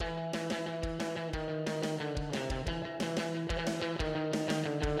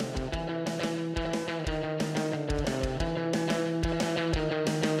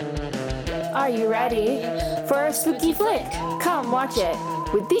Are you ready for a spooky flick? Come watch it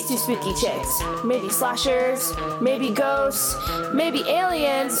with these two spooky chicks. Maybe slashers, maybe ghosts, maybe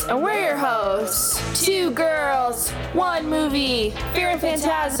aliens, and we're your hosts. Two girls, one movie, Fear and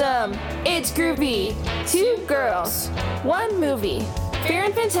Phantasm. It's groovy. Two girls, one movie, Fear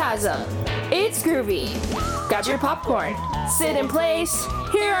and Phantasm. It's groovy. Grab your popcorn, sit in place.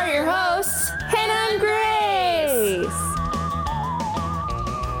 Here are your hosts, Hannah and Grace.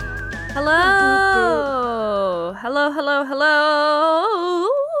 Hello. Hello.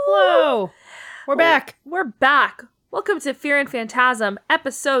 We're back. We're back. Welcome to Fear and Phantasm,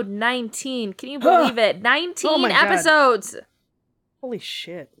 episode 19. Can you believe it? 19 episodes. God. Holy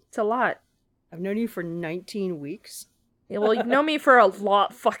shit. It's a lot. I've known you for 19 weeks. Yeah, well, you've known me for a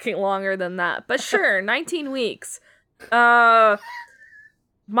lot fucking longer than that. But sure, 19 weeks. My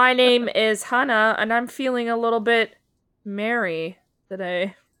name is Hannah, and I'm feeling a little bit merry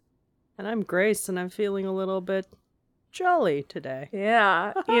today. And I'm Grace, and I'm feeling a little bit jolly today.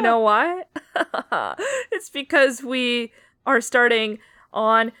 Yeah. You know why? It's because we are starting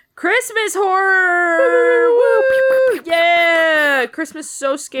on Christmas horror! Woo! Yeah! Christmas is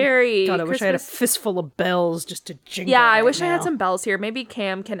so scary. God, I wish I had a fistful of bells just to jingle. Yeah, I right wish I now. had some bells here. Maybe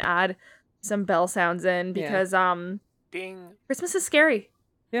Cam can add some bell sounds in because Ding. Christmas is scary.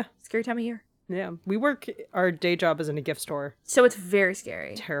 Yeah. Scary time of year. Yeah, we work, our day job is in a gift store. So it's very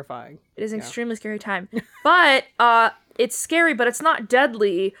scary. Terrifying. It is an extremely scary time. But it's scary, but it's not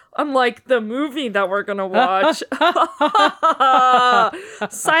deadly, unlike the movie that we're gonna watch.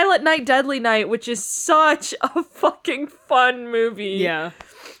 Silent Night, Deadly Night, which is such a fucking fun movie. Yeah.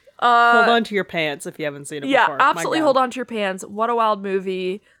 Hold on to your pants if you haven't seen it yeah, before. absolutely hold on to your pants. What a wild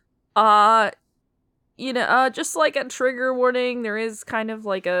movie. Just like a trigger warning, there is kind of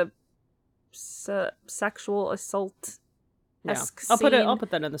like a sexual assault. Yeah. I'll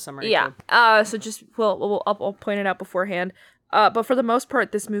put that in the summary. Yeah. Too. So just I'll point it out beforehand. But for the most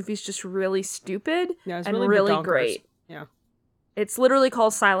part, this movie's just really stupid Yeah, and really badonkers. great. Yeah. It's literally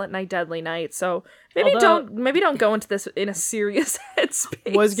called Silent Night, Deadly Night. So maybe don't go into this in a serious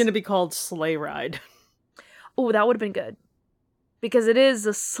headspace. Was gonna be called Sleigh Ride. Oh, that would have been good, because it is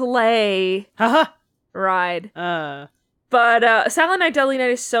a sleigh Haha. ride. Uh. But Silent Night, Deadly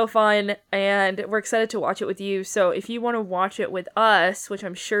Night is so fun, and we're excited to watch it with you. So if you want to watch it with us, which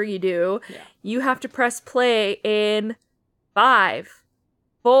I'm sure you do, you have to press play in 5,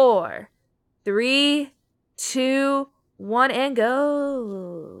 4, 3, 2, 1, and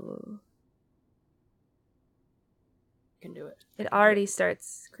go. You can do it. It already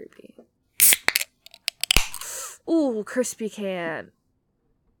starts creepy. Ooh, crispy can.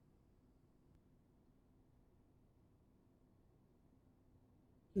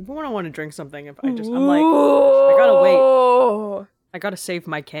 Even when I want to drink something, if I'm like, I gotta wait. I gotta save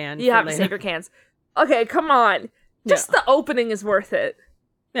my can. You have to save your cans. Okay, come on. Just the opening is worth it.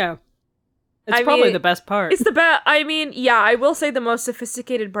 Yeah. It's probably the best part. It's the best. I mean, yeah, I will say the most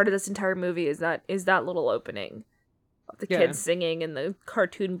sophisticated part of this entire movie is that little opening of the kids singing and the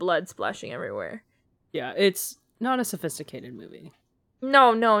cartoon blood splashing everywhere. Yeah, it's not a sophisticated movie.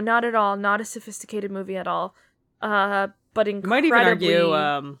 No, not at all. Not a sophisticated movie at all. But incredibly... You might even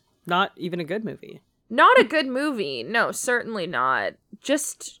argue, not even a good movie. Not a good movie. No, certainly not.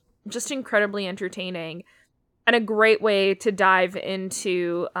 Just incredibly entertaining. And a great way to dive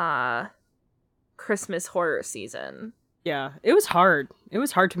into, Christmas horror season. Yeah, it was hard. It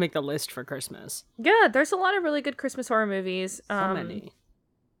was hard to make the list for Christmas. Yeah, there's a lot of really good Christmas horror movies. So many.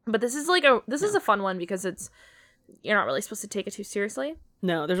 But this is is a fun one because you're not really supposed to take it too seriously.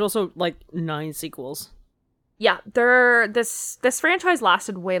 No, there's also, 9 sequels. Yeah, this franchise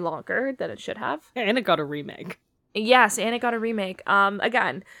lasted way longer than it should have. And it got a remake. Yes, and it got a remake.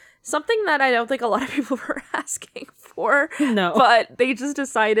 Again, something that I don't think a lot of people were asking for. No. But they just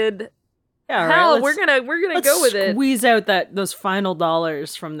decided, yeah, hell, right, we're gonna go with it. Squeeze out those final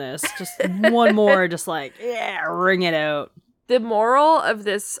dollars from this. Just one more, just wring it out. The moral of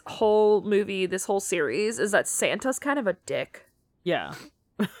this whole movie, this whole series, is that Santa's kind of a dick. Yeah.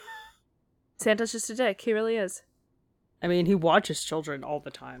 Santa's just a dick. He really is. I mean, he watches children all the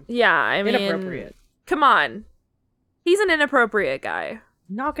time. Yeah, I mean... Inappropriate. Come on. He's an inappropriate guy.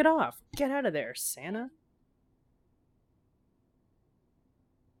 Knock it off. Get out of there, Santa.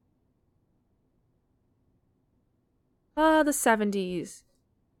 Ah, the 70s.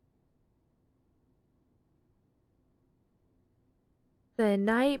 The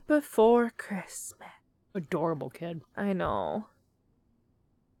night before Christmas. Adorable kid. I know.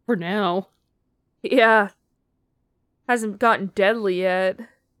 For now. Yeah. Hasn't gotten deadly yet.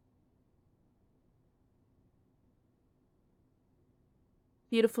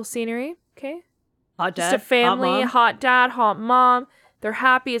 Beautiful scenery. okay? Hot dad, Just a family, hot mom. hot dad, hot mom. They're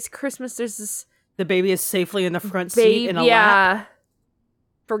happy. It's Christmas. There's this The baby is safely in the front seat baby. in a lap. Yeah.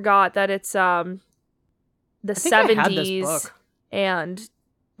 Forgot that it's the I think I had this 70s book. and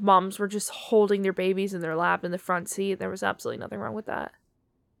moms were just holding their babies in their lap in the front seat. There was absolutely nothing wrong with that.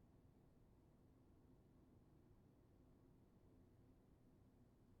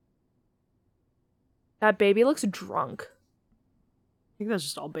 That baby looks drunk. I think that's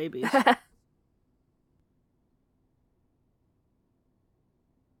just all babies.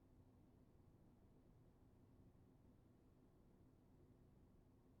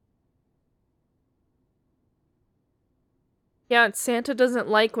 Yeah, and Santa doesn't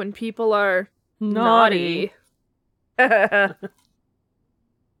like when people are Naughty. naughty.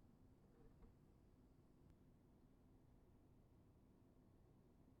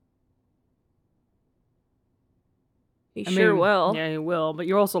 He sure will. Yeah, he will. But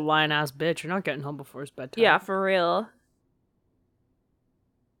you're also a lying ass bitch. You're not getting home before his bedtime. Yeah, for real.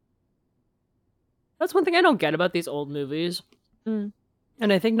 That's one thing I don't get about these old movies. Mm.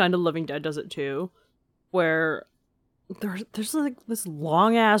 And I think Night of the Living Dead does it too. Where there's like this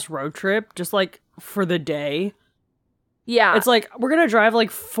long ass road trip just like for the day. Yeah. It's like we're gonna drive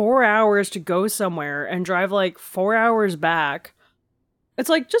like 4 hours to go somewhere and drive like 4 hours back. It's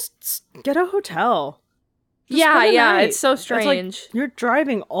like just get a hotel. Just yeah, spend the yeah, night. it's so It's like, strange. you're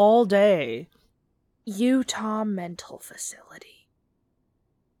driving all day. Utah Mental Facility.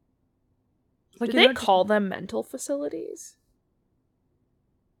 Like Do you're they not- call them mental facilities?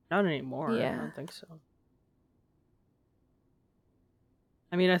 Not anymore. I Yeah. don't think so.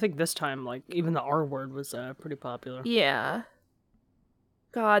 I mean, I think this time, like, even the R word was pretty popular. Yeah.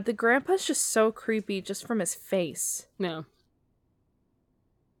 God, the grandpa's just so creepy just from his face. Yeah.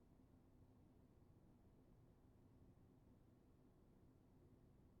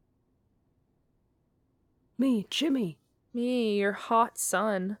 Me, Jimmy. Me, your hot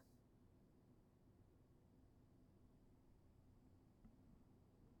son.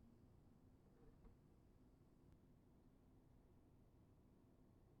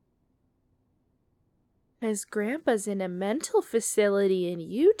 His grandpa's in a mental facility in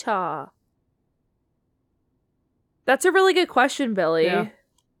Utah. That's a really good question, Billy. Yeah.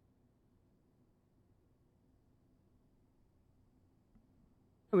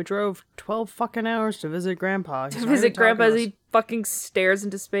 We drove 12 fucking hours to visit Grandpa. He's To not visit even talking grandpa as to he fucking stares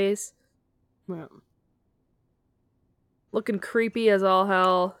into space. us. Yeah. Looking creepy as all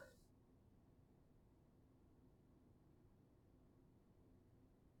hell.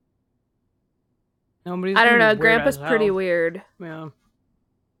 Nobody's I don't gonna know, be weird grandpa's as pretty hell. weird. Yeah.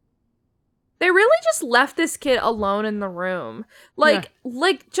 They really just left this kid alone in the room. Like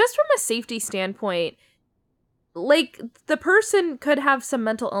just from a safety standpoint, like the person could have some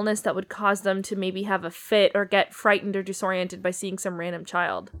mental illness that would cause them to maybe have a fit or get frightened or disoriented by seeing some random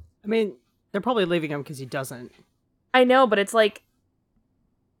child. I mean, they're probably leaving him because he doesn't. I know, but it's like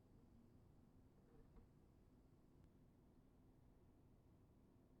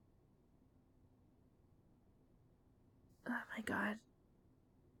oh my god.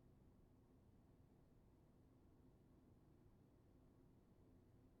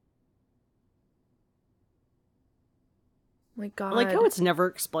 My god. I like how it's never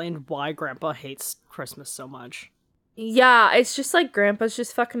explained why Grandpa hates Christmas so much. Yeah, it's just like grandpa's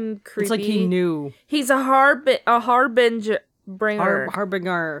just fucking creepy. It's like he knew. He's a harbinger bringer.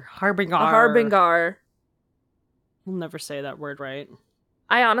 Harbinger. A harbinger. We'll never say that word right.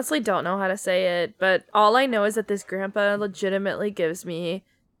 I honestly don't know how to say it, but all I know is that this grandpa legitimately gives me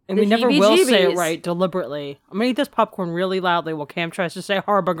And the we never will say it heebie-jeebies. right deliberately. I'm gonna eat this popcorn really loudly while Cam tries to say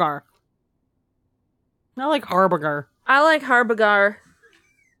harbinger. I like harbinger. I like harbinger.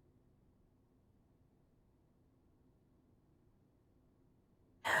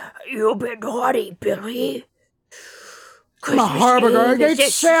 You been naughty, Billy. I'm a harbinger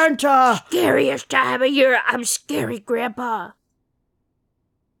against Santa! Scariest time of year. I'm scary, Grandpa.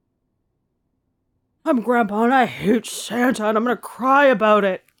 I'm Grandpa and I hate Santa and I'm gonna cry about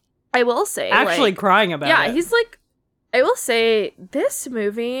it. I will say, Actually like, crying about yeah, it. he's like, I will say, this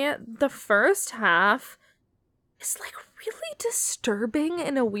movie, the first half is like really disturbing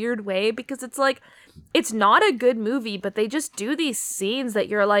in a weird way because it's like, it's not a good movie, but they just do these scenes that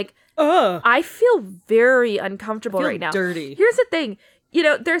you're like, Ugh. I feel very uncomfortable I feel right now. dirty. Here's the thing, you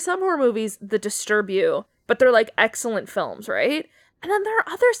know, there's some horror movies that disturb you, but they're like excellent films, right? And then there are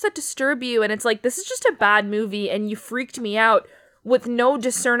others that disturb you, and it's like, this is just a bad movie, and you freaked me out with no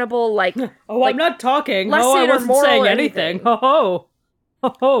discernible, like, Oh, like, I'm not talking. lesson Oh, I or wasn't moral saying or anything. anything. Ho ho.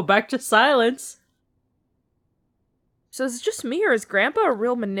 Ho ho, back to silence. So is it just me, or is Grandpa a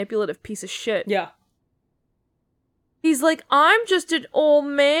real manipulative piece of shit? Yeah. He's like, I'm just an old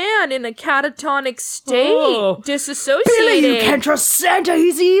man in a catatonic state, Oh. disassociating. Billy, you can't trust Santa.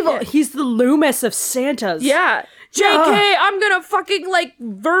 He's evil. He's the Loomis of Santas. Yeah. JK, I'm gonna fucking, like,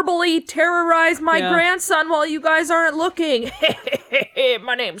 verbally terrorize my Yeah. grandson while you guys aren't looking.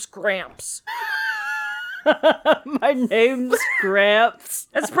 My name's Gramps. My name's Gramps.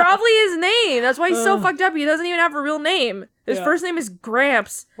 That's probably his name. That's why he's so fucked up. He doesn't even have a real name. His Yeah. first name is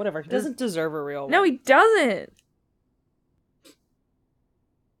Gramps. Whatever. He doesn't deserve a real one. No, he doesn't.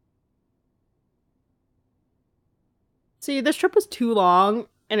 See, this trip was too long,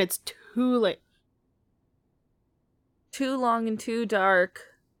 and it's too late. Too long and too dark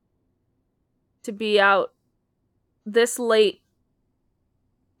to be out this late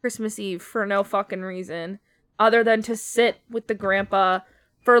Christmas Eve for no fucking reason other than to sit with the grandpa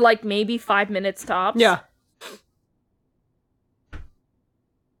for like maybe 5 minutes tops. Yeah.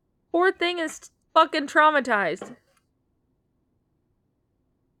 Poor thing is fucking traumatized.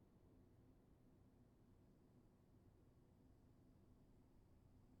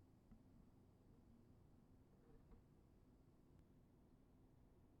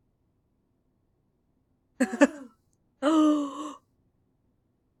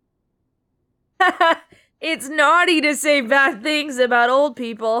 It's naughty to say bad things about old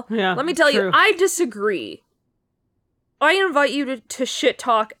people. Yeah, Let me tell true. you, I disagree. I invite you to shit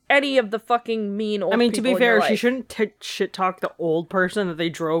talk any of the fucking mean old people. I mean, to be in your fair, life. she shouldn't shit talk the old person that they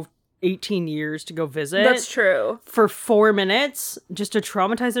drove 18 years to go visit. That's true. For 4 minutes, just to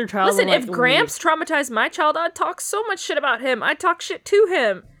traumatize their child. Listen, and, if like, Gramps traumatized my child, I'd talk so much shit about him. I'd talk shit to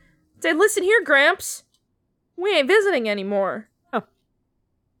him. Say, listen here, Gramps. We ain't visiting anymore. Oh.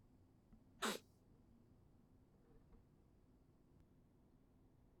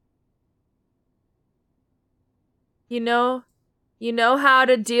 You know how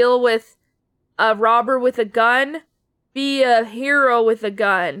to deal with a robber with a gun? Be a hero with a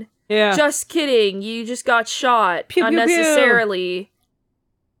gun. Yeah. Just kidding. You just got shot Pew, pew, pew. unnecessarily.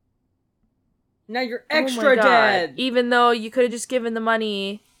 Now you're Oh my extra God. dead. Even though you could have just given the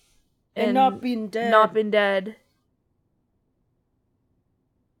money And not been dead. Not been dead.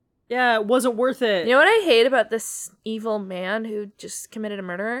 Yeah, it wasn't worth it. You know what I hate about this evil man who just committed a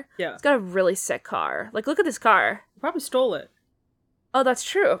murder? Yeah. He's got a really sick car. Like, look at this car. Probably stole it. Oh, that's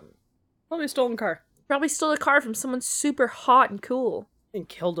true. Probably a stolen car. Probably stole a car from someone super hot and cool. And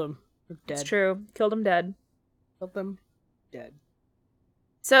killed him. They're dead. It's true. Killed him dead. Killed them. Dead.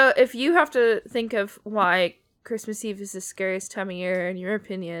 So, if you have to think of why Christmas Eve is the scariest time of year, in your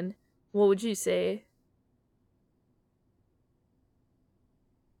opinion, what would you say?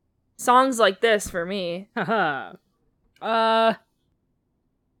 Songs like this for me. Haha. I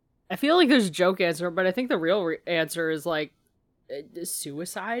feel like there's a joke answer, but I think the real answer is like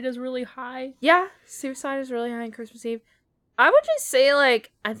suicide is really high. Yeah, suicide is really high on Christmas Eve. I would just say,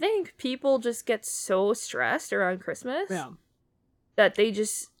 like, I think people just get so stressed around Christmas that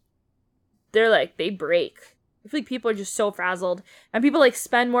they're like, they break. I feel like people are just so frazzled. And people, like,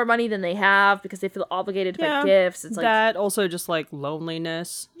 spend more money than they have because they feel obligated to buy gifts. It's like, that also just like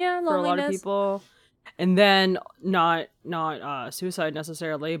loneliness. yeah, For a lot of loneliness. people. And then not suicide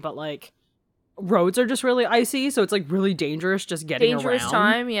necessarily, but like roads are just really icy, so it's like really dangerous just getting Dangerous around.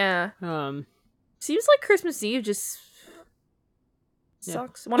 time, yeah. Seems like Christmas Eve just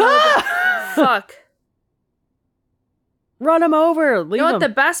sucks. Fuck. Run him over. Leave You know what him. the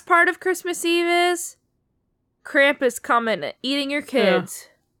best part of Christmas Eve is? Krampus coming, eating your kids.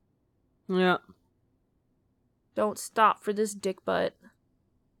 Yeah. Don't stop for this dick butt.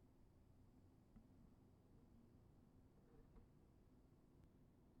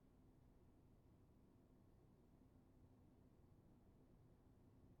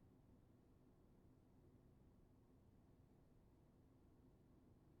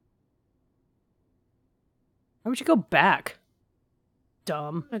 Why would you go back?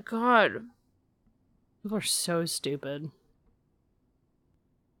 Dumb. Oh my God. People are so stupid.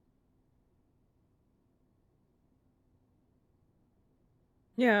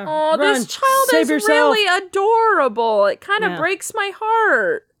 Yeah. Oh, run. this child Save is yourself. really adorable. It kind of Yeah. breaks my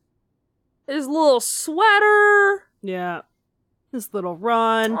heart. His little sweater. Yeah. This little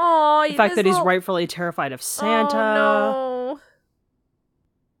run. Oh, the fact that he's rightfully terrified of Santa. Oh, no.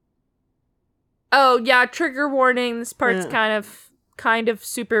 Oh, yeah, trigger warning. This part's Yeah. kind of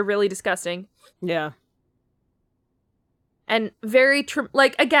super really disgusting. Yeah. And very,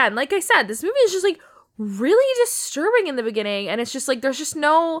 like, again, like I said, this movie is just, like, really disturbing in the beginning. And it's just, like, there's just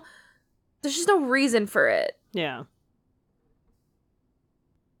no reason for it. Yeah.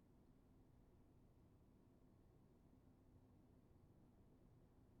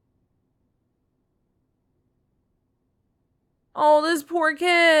 Oh, this poor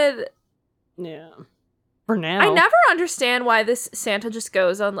kid. Yeah. For now. I never understand why this Santa just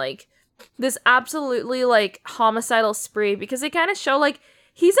goes on, like, this absolutely, like, homicidal spree, because they kind of show, like,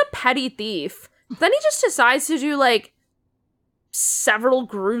 he's a petty thief. Then he just decides to do, like, several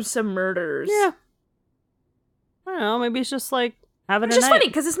gruesome murders. Yeah. I don't know, maybe he's just, like, having Which a is night. funny,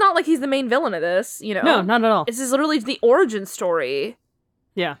 because it's not like he's the main villain of this, you know? No, not at all. This is literally the origin story.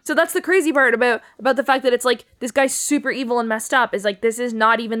 Yeah. So that's the crazy part about the fact that it's like, this guy's super evil and messed up, is like, this is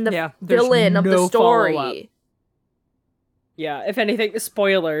not even the there's villain of the no story. follow-up. Yeah, if anything,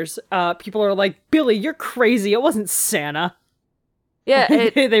 spoilers. People are like, Billy, you're crazy. It wasn't Santa. Yeah,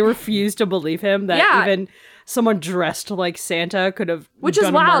 They refuse to believe him that Yeah. even someone dressed like Santa could have which is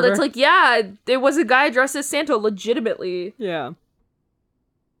done a wild. murder. It's like, yeah, there was a guy dressed as Santa legitimately. Yeah.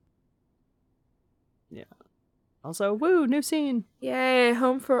 Yeah. Also, woo, new scene. Yay,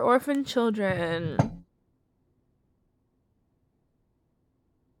 home for orphan children.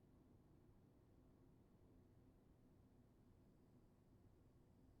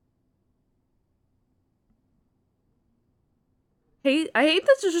 I hate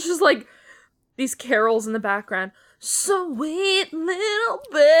that there's just like these carols in the background. Sweet little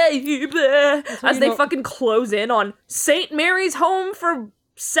baby. As they fucking close in on St. Mary's Home for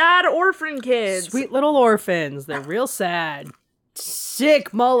Sad Orphan Kids. Sweet little orphans. They're real sad.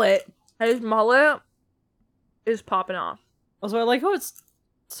 Sick mullet. His mullet is popping off. Also, I like how it's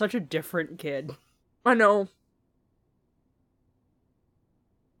such a different kid. I know.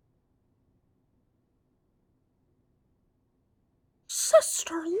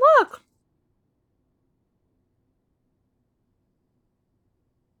 Sister, look!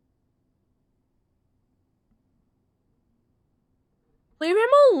 Leave him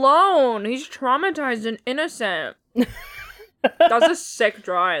alone. He's traumatized and innocent. That's a sick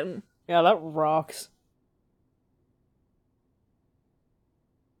drawing. Yeah, that rocks.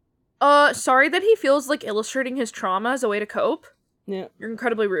 Sorry that he feels like illustrating his trauma as a way to cope. Yeah. You're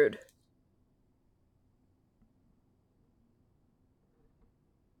incredibly rude.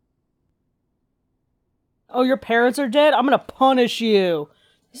 Oh, your parents are dead? I'm gonna punish you.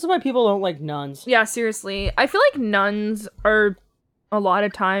 This is why people don't like nuns. Yeah, seriously. I feel like nuns are a lot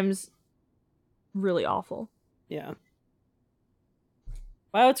of times really awful. Yeah.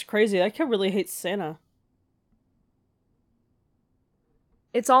 Wow, it's crazy. That kid really hates Santa.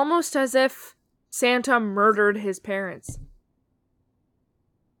 It's almost as if Santa murdered his parents.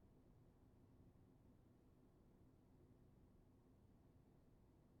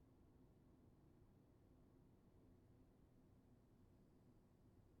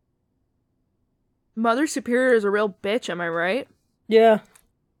 Mother Superior is a real bitch, am I right? Yeah.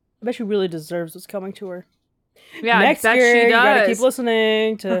 I bet she really deserves what's coming to her. Yeah, Next I bet year, she you gotta does. keep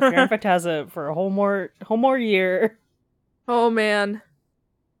listening to Fear Phantasm for a whole more year. Oh man.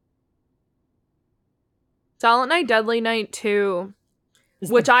 Silent Night, Deadly Night 2, Is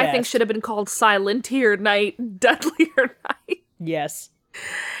the which I think best. should have been called Silentier Night, Deadlier Night, Yes.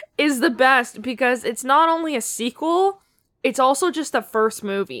 is the best because it's not only a sequel, it's also just the first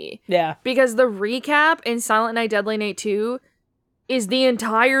movie. Yeah. Because the recap in Silent Night, Deadly Night 2 is the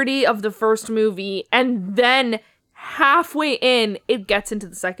entirety of the first movie, and then halfway in, it gets into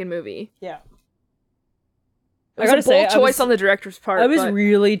the second movie. Yeah. It was gotta a say, bold choice on the director's part. I was but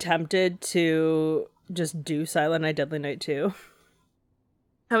really tempted to just do Silent Night, Deadly Night 2.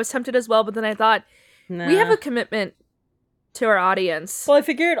 I was tempted as well, but then I thought, Nah. we have a commitment to our audience. Well, I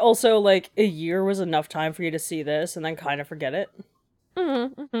figured also, like, a year was enough time for you to see this and then kind of forget it.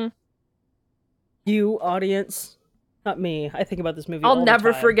 Mm-hmm. You, audience. Not me. I think about this movie all I'll the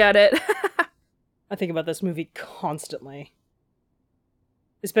never time. forget it. I think about this movie constantly.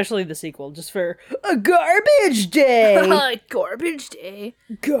 Especially the sequel, just for a garbage day! Garbage day.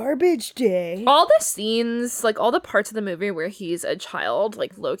 Garbage day! All the scenes, like all the parts of the movie where he's a child,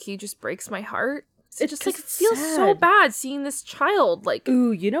 like low-key just breaks my heart. It just like 'cause it's feels so sad. bad seeing this child like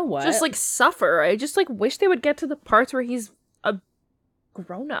Ooh, you know what? just like suffer. I just like wish they would get to the parts where he's a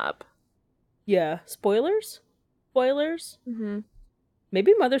grown up. Yeah. Spoilers? Spoilers? Mm-hmm.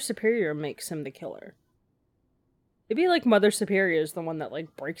 Maybe Mother Superior makes him the killer. Maybe, like, Mother Superior is the one that,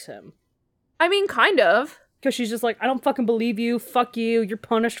 like, breaks him. I mean, kind of. Because she's just like, I don't fucking believe you, fuck you, you're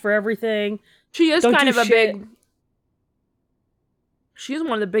punished for everything. She is Don't kind do of a shit. big. She's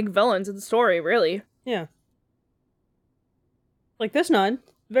one of the big villains in the story, really. Yeah. Like this nun.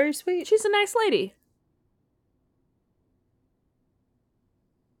 Very sweet. She's a nice lady.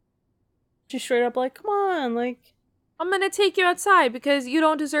 She's straight up like, come on, like, I'm gonna take you outside because you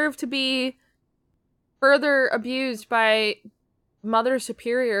don't deserve to be further abused by Mother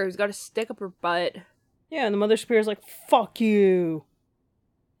Superior who's got a stick up her butt. Yeah, and the Mother Superior's like, fuck you.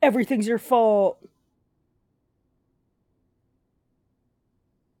 Everything's your fault.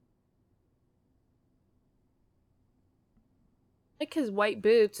 Like his white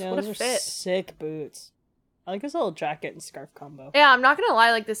boots. Yeah, What a those are fit. sick boots. I like his little jacket and scarf combo. Yeah, I'm not gonna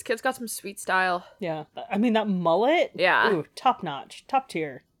lie, like this kid's got some sweet style. Yeah, I mean that mullet. Yeah. Ooh, top notch, top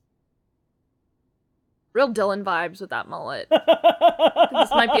tier. Real Dylan vibes with that mullet. This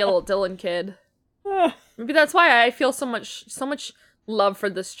might be a little Dylan kid. Maybe that's why I feel so much love for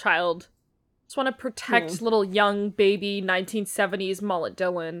this child. Just want to protect little young baby 1970s mullet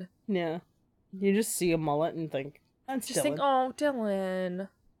Dylan. Yeah, you just see a mullet and think that's Just Dylan. think, oh, Dylan.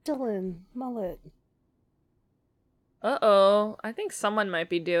 Dylan mullet. Uh-oh. I think someone might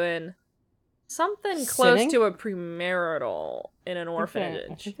be doing something close Sinning? to a premarital in an I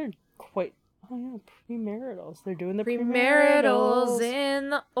orphanage. think they're quite. Oh yeah, premaritals. They're doing the Premaritals in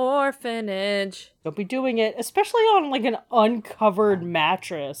the orphanage. Don't be doing it, especially on like an uncovered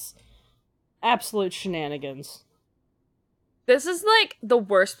mattress. Absolute shenanigans. This is like the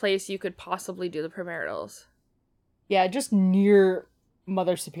worst place you could possibly do the premaritals. Yeah, just near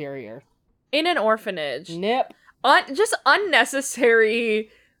Mother Superior. In an orphanage. Nip. Just unnecessary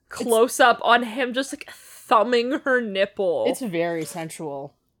close up on him just like thumbing her nipple. It's very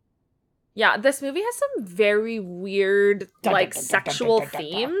sensual. Yeah, this movie has some very weird, like, sexual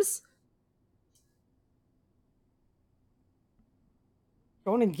themes.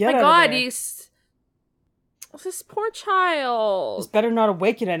 Going to get My out god, of there. this poor child. This better not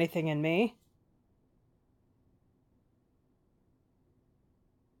awaken anything in me.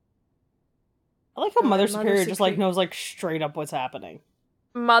 I like how Mother Superior just like knows like straight up what's happening.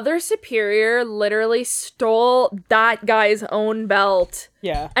 Mother Superior literally stole that guy's own belt.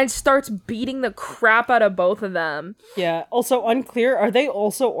 Yeah. And starts beating the crap out of both of them. Yeah. Also unclear, are they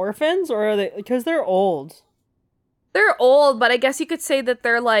also orphans or are they, because they're old? They're old, but I guess you could say that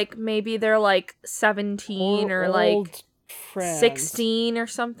they're like, maybe they're like 17 or like old friends. 16 or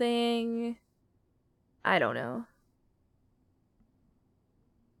something. I don't know.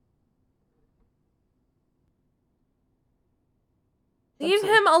 Leave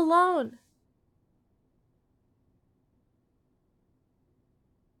him alone.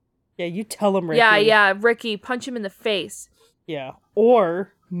 Yeah, you tell him, Ricky. Yeah, Ricky, punch him in the face. Yeah.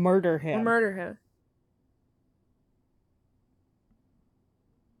 Or murder him. Or murder him.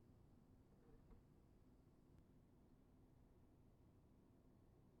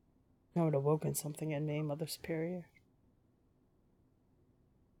 Now it awoken something in me, Mother Superior.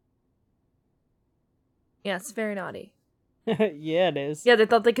 Yeah, it's very naughty. Yeah, it is. Yeah, they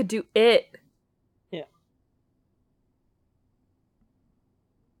thought they could do it. Yeah.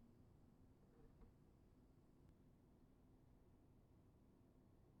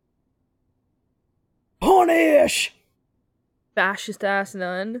 Punish! Fascist ass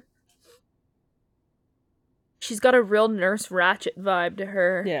nun. She's got a real Nurse Ratchet vibe to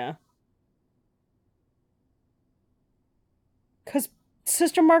her. Yeah. Because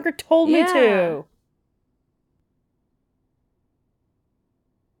Sister Margaret told me to.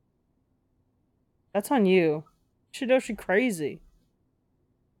 That's on you. You should know she's crazy.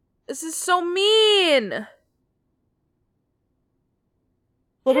 This is so mean.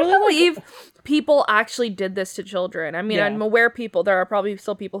 Literally, I can't believe people actually did this to children. I mean, Yeah. I'm aware there are probably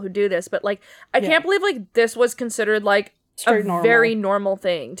still people who do this, but like, I Yeah. can't believe like this was considered like Straight a normal. very normal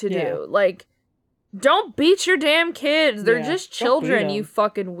thing to Yeah. do. Like, don't beat your damn kids. They're Yeah, just don't beat children, you 'em.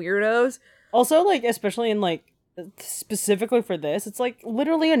 fucking weirdos. Also, like, especially in, like, specifically for this, it's like,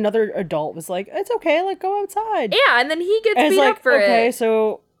 literally another adult was like, it's okay, like, go outside. Yeah, and then he gets And it's beat like, up for okay, it.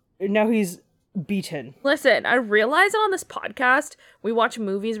 so now he's beaten. Listen, I realize on this podcast, we watch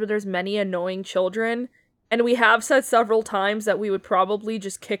movies where there's many annoying children, and we have said several times that we would probably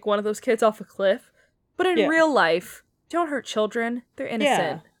just kick one of those kids off a cliff. But in Yeah. real life, don't hurt children. They're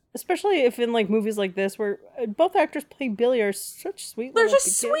innocent. Yeah. Especially if in, like, movies like this where both actors playing Billy are such sweet They're little just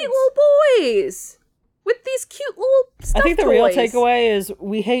kids. sweet little boys with these cute little stuffed I think the real toys. takeaway is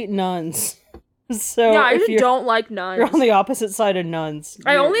we hate nuns. So Yeah, I if just you're, don't like nuns. you're on the opposite side of nuns.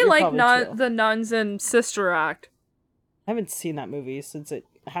 I you're- only you're like probably chill. the nuns in Sister Act. I haven't seen that movie since it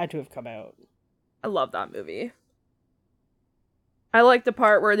had to have come out. I love that movie. I like the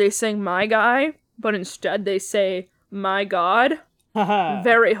part where they sing "My Guy," but instead they say "My God." Haha.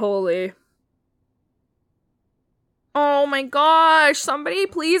 Very holy. Oh my gosh, somebody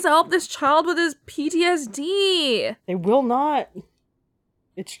please help this child with his PTSD. They will not.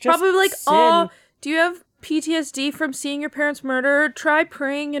 It's just Probably like, sin. oh, do you have PTSD from seeing your parents murdered? Try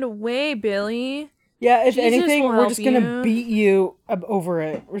praying it away, Billy. Yeah, if Jesus anything, will we're help just gonna you. beat you over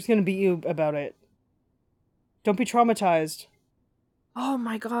it. We're just gonna beat you about it. Don't be traumatized. Oh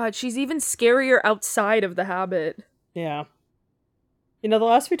my god, she's even scarier outside of the habit. Yeah. You know, the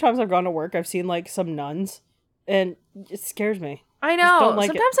last few times I've gone to work, I've seen, like, some nuns, and it scares me. I know. don't like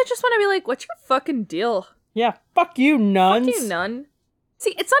it. Sometimes I just want to be like, what's your fucking deal? Yeah, fuck you, nuns. Fuck you, nun.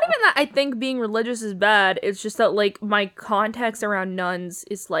 See, it's not even that I think being religious is bad. It's just that, like, my context around nuns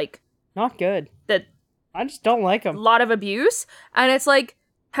is, like... Not good. That I just don't like a them. lot of abuse. And it's like,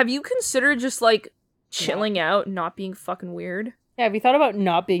 have you considered just, like, chilling out and not being fucking weird? Yeah, have you thought about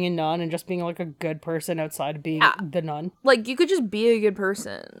not being a nun and just being, like, a good person outside of being the nun? Like, you could just be a good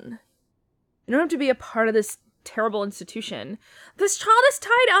person. You don't have to be a part of this terrible institution. This child is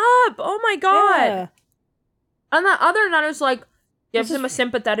tied up! Oh my god! Yeah. And that other nun is like, gives him a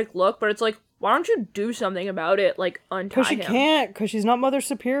sympathetic look, but it's like, why don't you do something about it? Like, untie Because she him. can't, because she's not Mother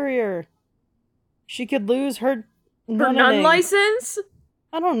Superior. She could lose her Her nun license?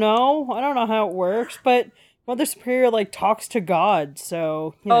 I don't know how it works, but Mother Superior, like, talks to God,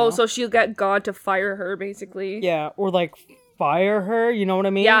 so, you know. Oh, so she'll get God to fire her, basically. Yeah, or, like, fire her, you know what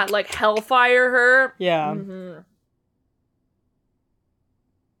I mean? Yeah, like, hellfire her. Yeah. Mm-hmm.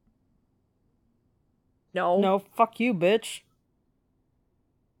 No. No, fuck you, bitch.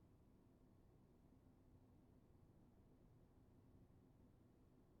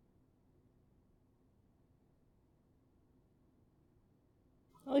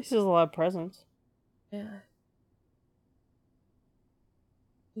 At least there's a lot of presents. Yeah.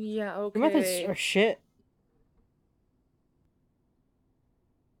 Yeah, okay. Your methods are shit.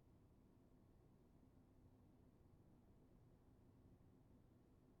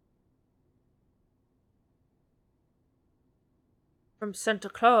 From Santa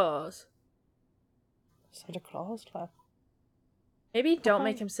Claus. Santa Claus clap. Maybe don't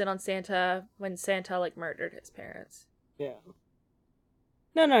make him sit on Santa when Santa, like, murdered his parents. Yeah.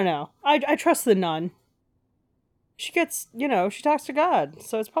 No. I trust the nun. She gets, you know, she talks to God,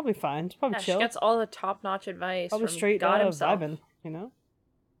 so it's probably fine. It's probably Yeah, chill. she gets all the top-notch advice Probably from straight God himself. vibing, you know?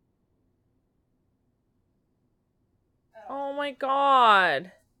 Oh my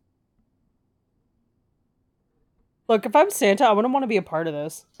god. Look, if I'm Santa, I wouldn't want to be a part of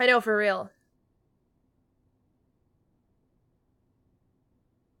this. I know, for real.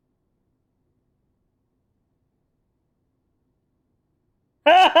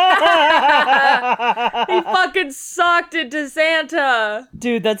 He fucking sucked into Santa.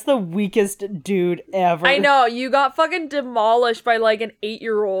 Dude, that's the weakest dude ever. I know, you got fucking demolished by like an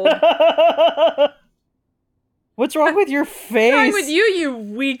 8-year-old. What's wrong with your face? What's wrong with you, you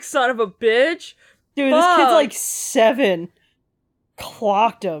weak son of a bitch? Dude, Fuck. this kid's like 7.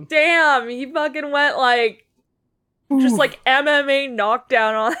 Clocked him. Damn, he fucking went like just like MMA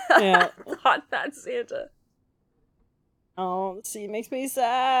knockdown on Yeah. on that Santa. Oh, see, it makes me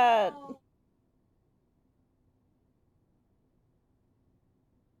sad.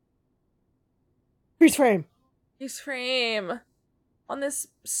 Freeze frame. His frame on this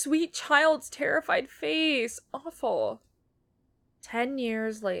sweet child's terrified face. Awful. 10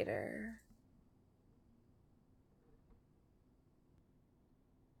 years later.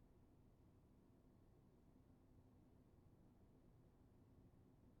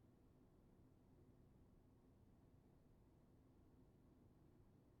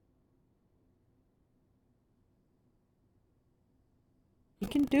 He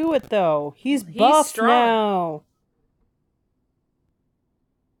can do it though. He's buff strong. now.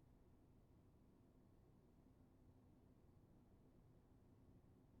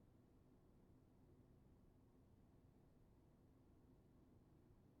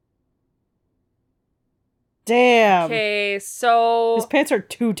 Damn. Okay, so His pants are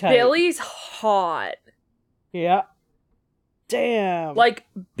too tight. Billy's hot. Yeah. Damn. Like,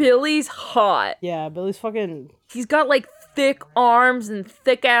 Billy's hot. Yeah, Billy's fucking He's got like thick arms and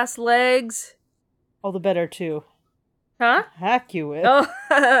thick ass legs. all the better too. Huh? Hack you with. Oh.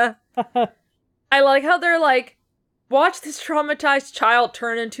 I like how they're like, watch this traumatized child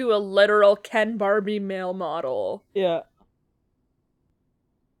turn into a literal Ken Barbie male model. Yeah.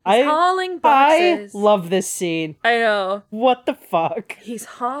 He's hauling I boxes. love this scene. I know. What the fuck? He's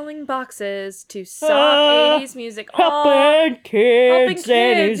hauling boxes to soft 80s music. Helping kids, helping and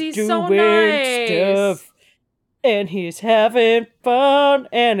kids, he's he's doing so nice. stuff. And he's having fun,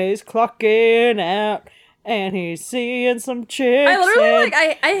 and he's clocking out, and he's seeing some chicks. I literally and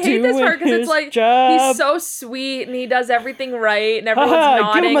like I hate this doing part because his it's like job. he's so sweet and he does everything right and everyone's Haha,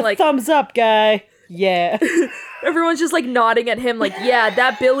 nodding give him a like thumbs up, guy. Yeah. everyone's just like nodding at him like, yeah,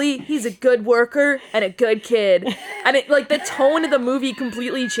 that Billy, he's a good worker and a good kid. And it like the tone of the movie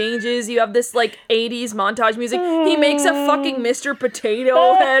completely changes. You have this like 80s montage music. He makes a fucking Mr.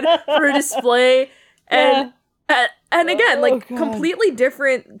 Potato Head for a display. And And again, Oh, like, God. completely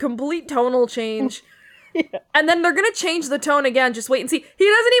different, complete tonal change. Yeah. And then they're gonna change the tone again, just wait and see. He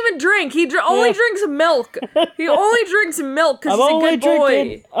doesn't even drink, he only Yeah. drinks milk. He only drinks milk because I'm he's a only good boy.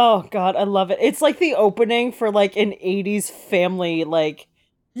 drinking. Oh god, I love it. It's like the opening for like an 80s family, like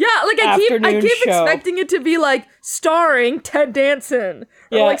Yeah, like I keep afternoon show. expecting it to be like starring Ted Danson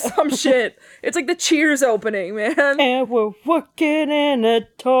or Yeah. like some shit. It's like the Cheers opening, man. and we're working in a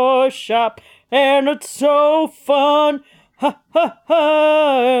toy shop and it's so fun. Ha ha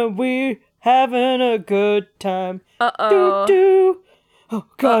ha, we having a good time. Uh-oh. Doo doo. Oh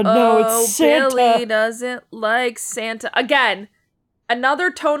god, no, Oh, it's Santa. Billy doesn't like Santa. Again, another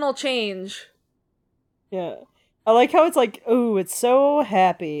tonal change. Yeah. I like how it's like, ooh, it's so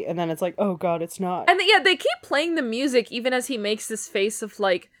happy, and then it's like, oh god, it's not. And yeah, they keep playing the music even as he makes this face of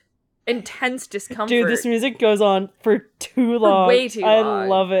like intense discomfort. Dude, this music goes on for too long. way too I long.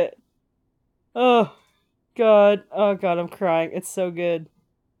 love it. Oh god, I'm crying. It's so good.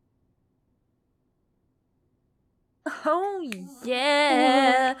 Oh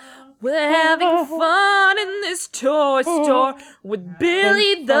yeah, we're having fun in this toy store with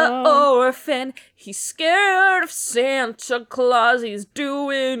Billy the orphan. He's scared of Santa Claus. He's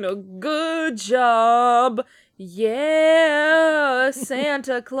doing a good job. Yeah,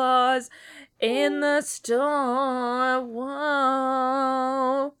 Santa Claus in the store.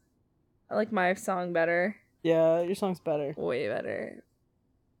 Whoa. I like my song better. Yeah, your song's better. Way better.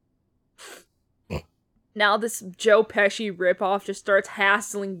 Now this Joe Pesci ripoff just starts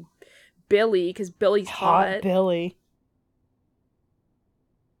hassling Billy because Billy's hot. Billy.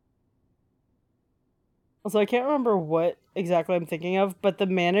 Also, I can't remember what exactly I'm thinking of, but the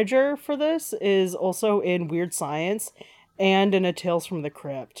manager for this is also in Weird Science and in A Tales from the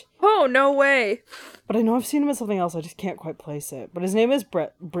Crypt. Oh, no way. But I know I've seen him in something else, I just can't quite place it. But his name is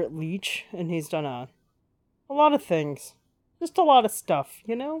Britt Leach, and he's done a lot of things. Just a lot of stuff,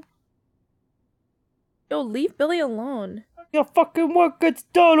 you know? Yo, leave Billy alone. Your fucking work gets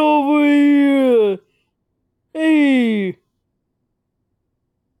done over here! Hey!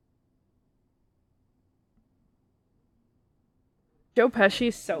 Joe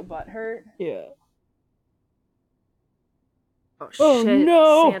Pesci's so butthurt. Yeah. Oh, Oh, shit.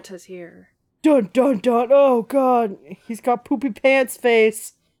 no. Santa's here. Dun dun dun, oh god! He's got poopy pants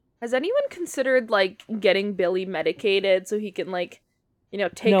face! Has anyone considered, like, getting Billy medicated so he can, like, you know,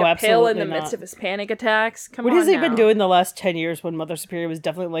 take No, a pill in absolutely the midst not. of his panic attacks? Come What on has he now. been doing the last 10 years when Mother Superior was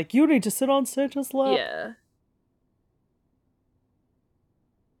definitely like, you need to sit on Santa's lap? Yeah.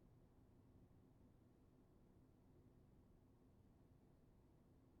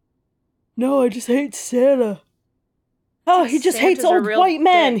 No, I just hate Santa. Oh, he just hates Santa's a old real white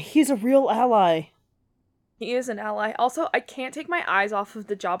men. dick. He's a real ally. He is an ally. Also, I can't take my eyes off of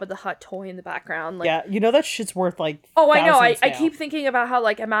the Jabba the Hutt toy in the background. Like, Yeah, you know that shit's worth like oh, I know. I thousands now. keep thinking about how,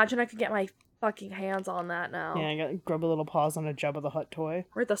 like, imagine I could get my fucking hands on that now. Yeah, I got grub a little paws on a Jabba the Hutt toy.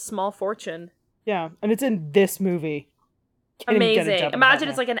 Worth a small fortune. Yeah, and it's in this movie. Can't even get a Jabba Amazing. the Imagine Hutt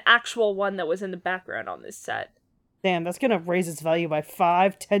it's now. like an actual one that was in the background on this set. Damn, that's gonna raise its value by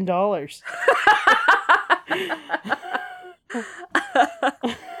 $5-10.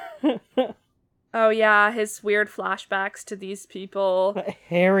 Oh yeah, his weird flashbacks to these people. That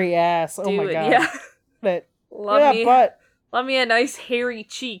hairy ass. Oh my Dude, god. yeah. Look at Love that me. butt. Love me a nice hairy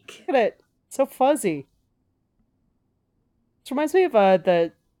cheek. Look at it. So fuzzy. This reminds me of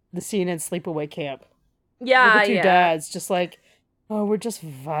the scene in Sleepaway Camp. Yeah, With the two yeah. dads just like, oh, we're just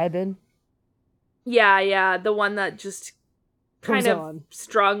vibing. Yeah, yeah. The one that just kind Comes of on.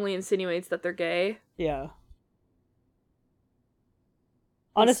 strongly insinuates that they're gay. Yeah.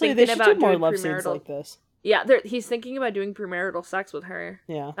 Honestly, thinking they should about do more doing love scenes premarital- like this. Yeah, he's thinking about doing premarital sex with her.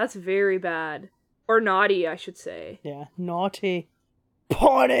 Yeah. That's very bad. Or naughty, I should say. Yeah. Naughty.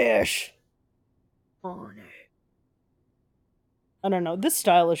 Punish! Oh, no. I don't know. This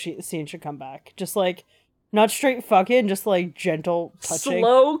style of scene should come back. Just like, not straight fucking, just like gentle touching.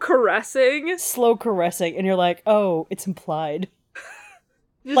 Slow caressing. Slow caressing. And you're like, oh, it's implied.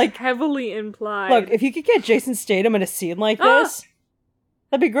 Just Like- heavily implied. Look, if you could get Jason Statham in a scene like Ah! this,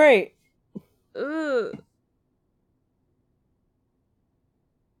 that'd be great. Ugh.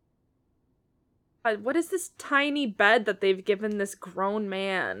 God, what is this tiny bed that they've given this grown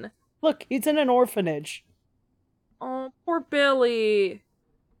man? Look, he's in an orphanage. Oh, poor Billy.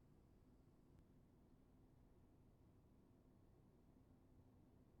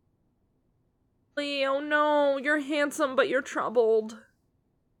 Billy, oh no, you're handsome, but you're troubled.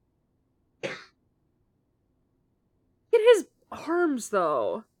 Look at his arms,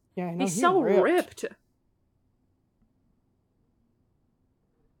 though. Yeah, I know. He's so ripped.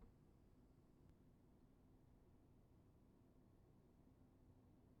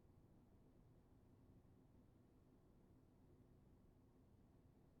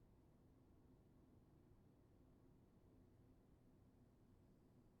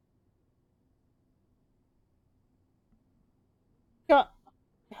 God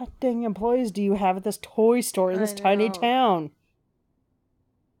dang employees do you have at this toy store in this tiny know. town?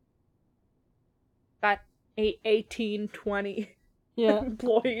 Got 18, 20 Yeah.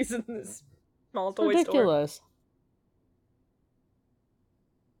 employees in this small toy store. Ridiculous.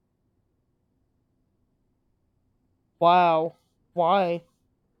 Wow. Why?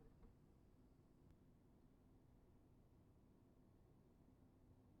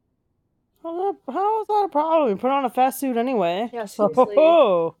 How is that a problem? You put on a fast suit anyway. Yeah, So, seriously.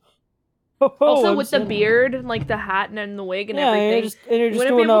 Also, I'm with the Santa. beard, like the hat and the wig and Yeah, everything, you're you just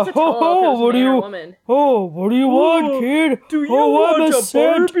wouldn't be doing able a to tell if it was a what do man or you? a woman. Oh, what do you want, kid? do you oh, I'm want a a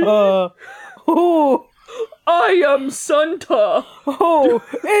Santa. Oh, I am Santa. oh,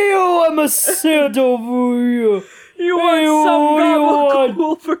 ew, I'm a Santa for you. You want Hey, some what do you want?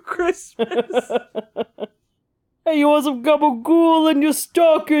 gabagool for Christmas? Hey, you want some gabagool in your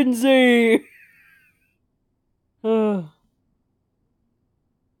stockings, eh?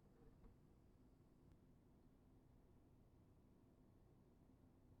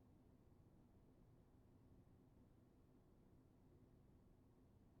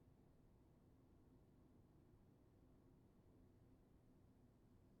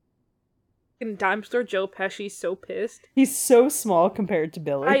 And Dime Store Joe Pesci's so pissed. He's so small compared to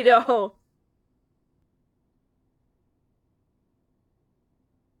Billy. I know.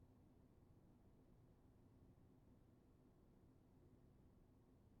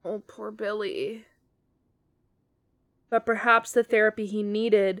 Oh, poor Billy. But perhaps the therapy he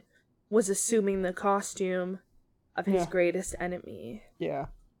needed was assuming the costume of his Yeah. greatest enemy. Yeah.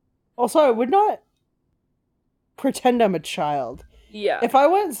 Also, I would not pretend I'm a child. Yeah. If I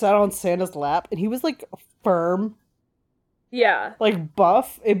went and sat on Santa's lap and he was like firm, Yeah. like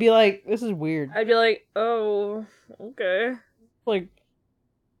buff, it'd be like, this is weird. I'd be like, oh, okay. Like,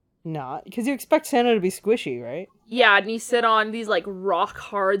 not. Because you expect Santa to be squishy, right? Yeah, and you sit on these like rock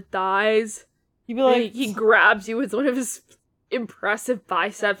hard thighs. You'd be And like, he grabs you with one of his impressive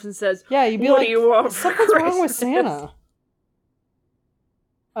biceps and says, yeah, you'd be "What like, do you want for something's wrong with Christmas?" Santa.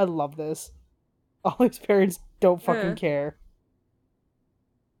 I love this. All his parents don't fucking Yeah. care.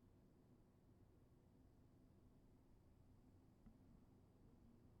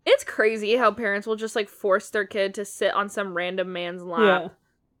 It's crazy how parents will just like force their kid to sit on some random man's lap. Yeah.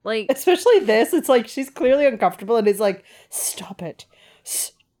 Like, Especially this, it's like she's clearly uncomfortable and he's like, stop it.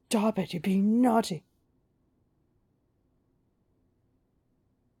 Stop it, you're being naughty.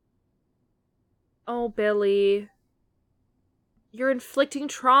 oh, Billy. You're inflicting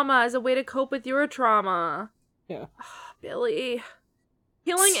trauma as a way to cope with your trauma. Yeah. Billy.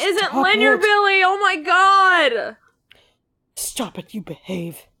 Healing isn't Stop linear, it. Billy! Oh my god! Stop it, you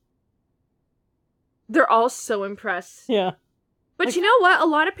behave. They're all so impressed. Yeah. But Like- you know what? A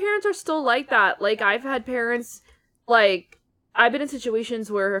lot of parents are still like that. Like, I've had parents, like, I've been in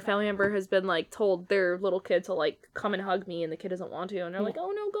situations where a family member has been, like, told their little kid to, like, come and hug me, and the kid doesn't want to. And they're like,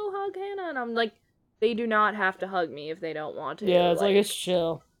 oh no, go hug Hannah. And I'm like, they do not have to hug me if they don't want to. Yeah, it's like it's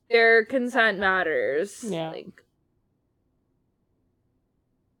chill. their consent matters. Yeah. Like,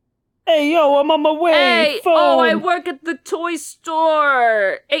 Hey, yo, I'm on my way. hey, Phone. oh, I work at the toy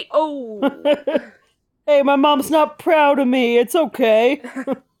store. Hey, oh. Hey, my mom's not proud of me. It's okay.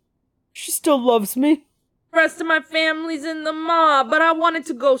 She still loves me. Rest of my family's in the mob, but I wanted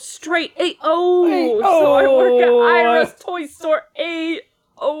to go straight. Hey, oh. Hey, So I work at oh. Ira's toy store. Hey,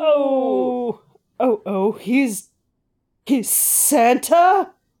 oh. Oh, he's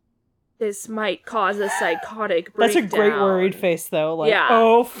Santa? This might cause a psychotic That's breakdown. a great worried face, though. Like, Yeah.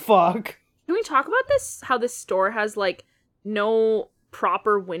 oh, fuck. Can we talk about this? How this store has, like, no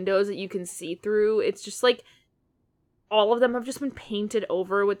proper windows that you can see through. It's just, like, all of them have just been painted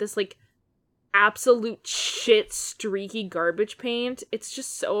over with this, like, absolute shit streaky garbage paint. It's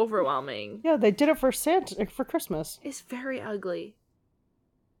just so overwhelming. Yeah, they did it for Santa, for Christmas. It's very ugly.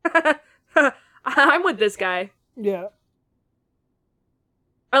 I'm with this guy. Yeah.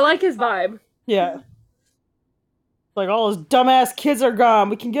 I like his vibe. Yeah. Like, all those dumbass kids are gone.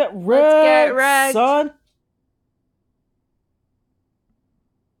 We can get wrecked, get wrecked. son.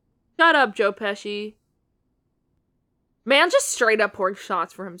 Shut up, Joe Pesci. Man just straight up poured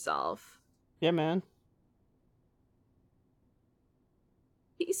shots for himself. Yeah, man.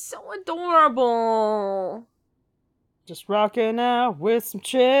 He's so adorable. Just rocking out with some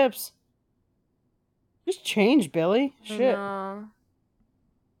chips. Just change, Billy. Shit.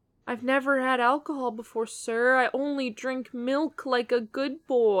 I've never had alcohol before, sir. I only drink milk like a good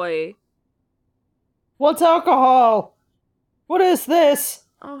boy. What's alcohol? What is this?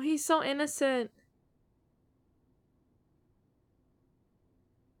 Oh, he's so innocent.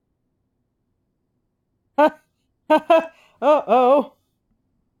 Uh-oh.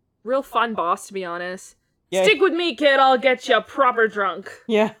 Real fun boss, to be honest. Yeah. Stick with me, kid. I'll get you proper drunk.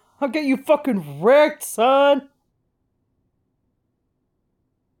 Yeah, I'll get you fucking wrecked, son.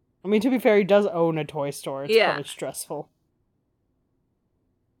 I mean, to be fair, he does own a toy store. It's Yeah. probably stressful.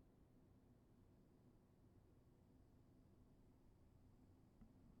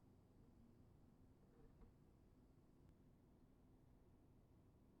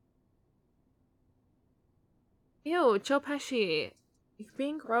 Ew, Joe Pesci. You're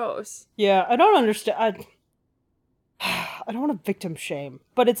being gross. Yeah, I don't understand. I don't want to victim shame,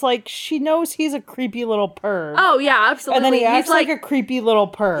 but it's like she knows he's a creepy little perv. Oh, yeah, absolutely. and then he acts he's like like a creepy little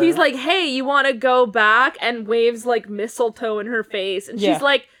perv. He's like, hey, you want to go back? And waves like mistletoe in her face. And Yeah. she's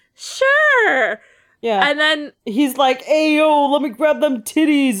like, sure. yeah. And then, He's like, hey, yo, let me grab them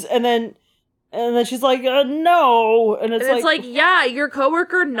titties. And then she's like, no. And it's like, yeah, your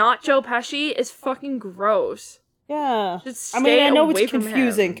coworker, not Joe Pesci, is fucking gross. yeah. Just I mean, stay I know away it's from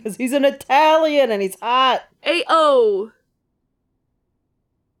confusing him. because he's an Italian and he's hot. Ayo.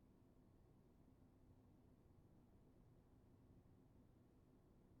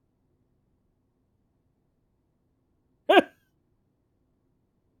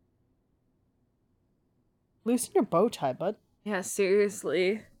 Loosen your bow tie, bud. Yeah,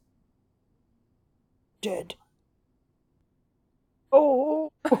 seriously. Dead.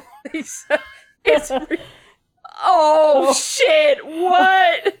 Oh. it's oh shit,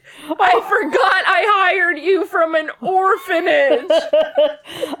 what? I forgot I hired you from an orphanage.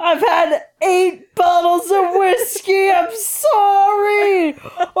 I've had 8 bottles of whiskey. I'm sorry.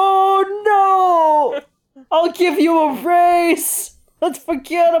 Oh no. I'll give you a raise. Let's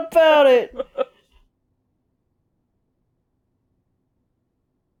forget about it.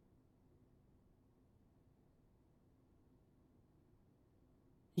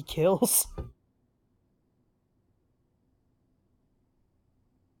 He kills.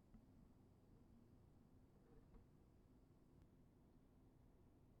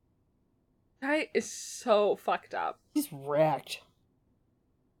 Guy is so fucked up. He's wrecked.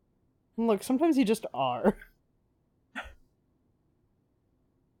 And look, sometimes you just are.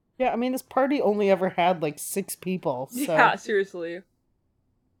 Yeah, I mean, this party only ever had like 6 people, so... Yeah, seriously.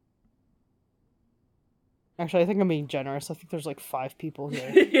 Actually, I think I'm being generous. I think there's like 5 people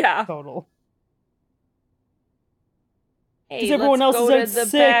here Yeah. total. Hey, 'Cause everyone let's else go is to out the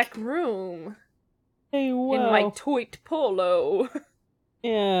sick. back room Hey, wow. in my toit polo.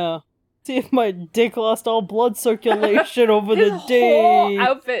 Yeah. See if my dick lost all blood circulation over His the whole day.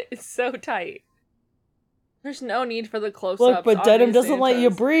 outfit is so tight. There's no need for the close-ups. Look, but denim obviously, doesn't it let you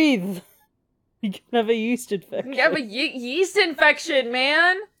does. breathe. You can have a yeast infection. You have a yeast infection,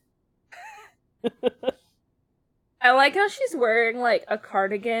 man. I like how she's wearing like a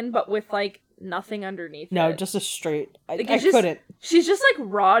cardigan, but with like nothing underneath No, it. just a straight. I Like, it's just- couldn't. She's just like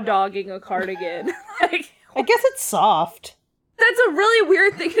raw dogging a cardigan. Like, I guess it's soft. that's a really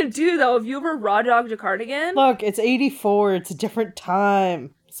weird thing to do, though. If you ever raw dogged a cardigan, Look, it's 84. It's a different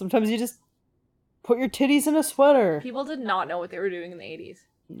time. Sometimes you just put your titties in a sweater. people did not know what they were doing in the 80s.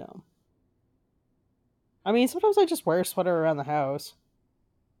 No. I mean, sometimes I just wear a sweater around the house.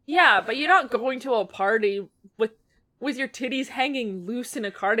 Yeah, but you're not going to a party with your titties hanging loose in a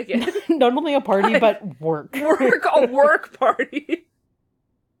cardigan. Not only a party, Like, but work. A work party.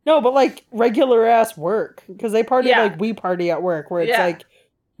 No, but like regular ass work. Because they party Yeah. like we party at work, where it's Yeah. like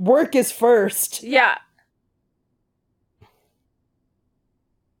work is first. Yeah.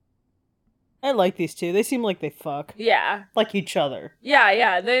 I like these two. They seem like they fuck. Yeah. Like each other.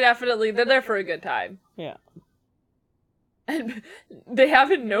 Yeah, they're there for a good time. Yeah. And they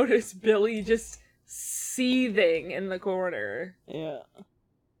haven't noticed Billy just seething in the corner. Yeah.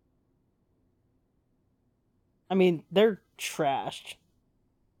 I mean, they're trashed.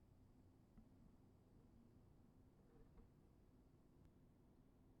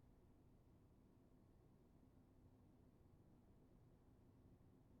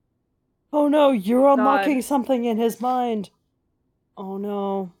 Oh no, you're unlocking something in his mind. Oh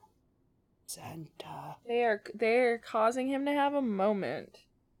no. Santa. They're causing him to have a moment.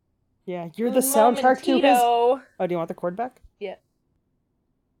 Yeah, you're the soundtrack to his... Momentito. Oh, do you want the chord back? Yeah.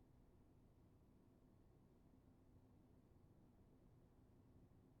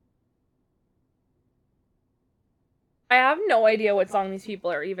 I have no idea what song these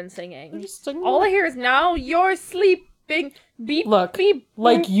people are even They're singing. just singing All I along. hear is now you're sleeping. Beep. Look, beep.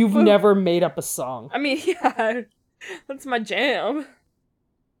 like boop, you've boop. never made up a song. I mean, yeah, that's my jam.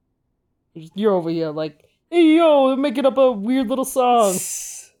 You're over here like, hey yo, they're making up a weird little song.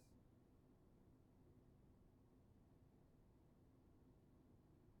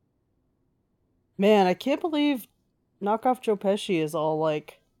 Man, I can't believe knockoff Joe Pesci is all,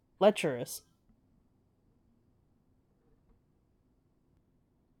 like, lecherous.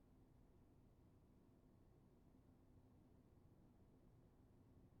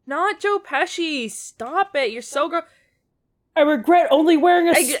 Not Joe Pesci. Stop it. You're so gross. I regret only wearing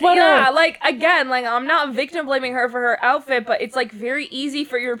a sweater! Yeah, like, again, like, I'm not victim blaming her for her outfit, but it's, like, very easy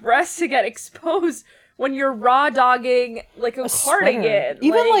for your breasts to get exposed when you're raw dogging, like, a cardigan. Sweater.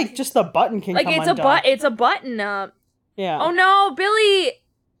 Even, like, just the button can like, come it's undone. it's a button up. Yeah. Oh no, Billy!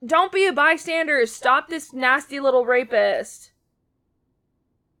 Don't be a bystander. Stop this nasty little rapist.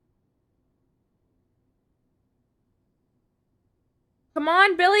 Come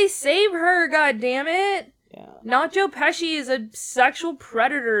on, Billy, save her, god damn it! Yeah. Not Joe Pesci is a sexual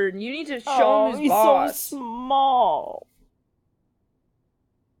predator, and you need to show him his he's boss. so small.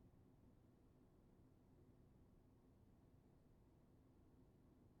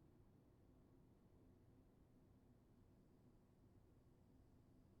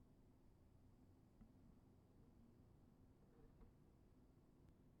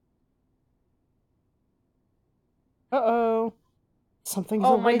 Uh-oh. Something's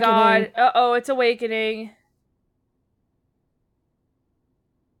Oh my awakening. god. Uh-oh, it's awakening.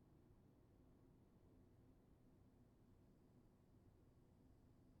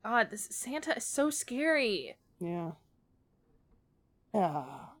 God, this Santa is so scary. Yeah. Yeah.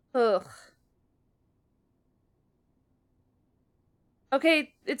 Ugh.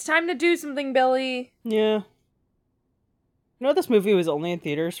 Okay, it's time to do something, Billy. Yeah. You know, this movie was only in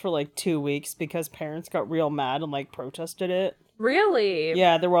theaters for like 2 weeks because parents got real mad and like protested it. Really?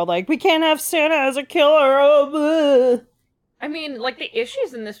 Yeah, they were all like, we can't have Santa as a killer. Oh, bleh." I mean, like, the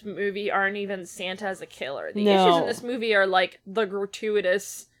issues in this movie aren't even Santa as a killer. The No. issues in this movie are, like, the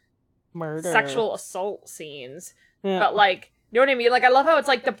gratuitous Murder. sexual assault scenes. Yeah. But, like, you know what I mean? Like, I love how it's,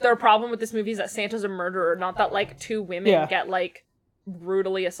 like, their problem with this movie is that Santa's a murderer, not that, like, two women Yeah. get, like,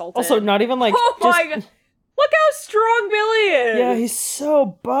 brutally assaulted. Also, not even like. Oh just, my god! Look how strong Billy is! Yeah, he's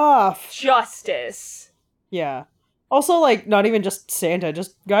so buff. Justice. Yeah. Also, like, not even just Santa,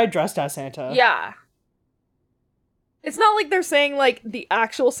 just guy dressed as Santa. Yeah. It's not like they're saying, like, the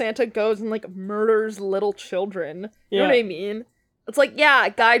actual Santa goes and, like, murders little children. You know what I mean? It's like, yeah,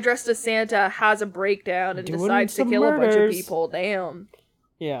 a guy dressed as Santa has a breakdown and Doing decides to some kill a bunch of murders. people. Damn.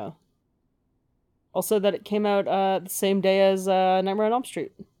 Yeah. Also, that it came out the same day as Nightmare on Elm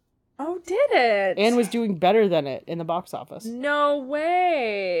Street. Oh, did it? And was doing better than it in the box office. No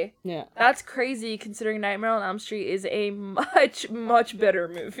way. Yeah. That's crazy considering Nightmare on Elm Street is a much, much better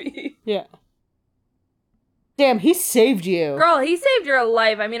movie. Yeah. Damn, he saved you. Girl, he saved your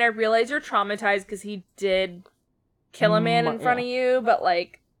life. I mean, I realize you're traumatized because he did kill a man in front of you, but,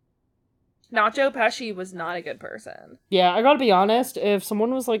 like, Nacho Pesci was not a good person. Yeah, I gotta be honest, if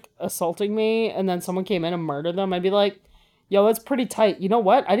someone was, like, assaulting me and then someone came in and murdered them, I'd be like, yo, that's pretty tight. You know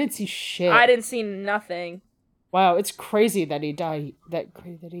what? I didn't see shit. I didn't see nothing. Wow, it's crazy that he died. That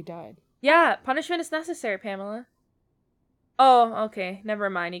he died. Yeah, punishment is necessary, Pamela. Oh, okay. Never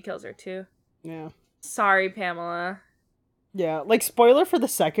mind. He kills her, too. Yeah. Sorry, Pamela. Yeah, like, spoiler for the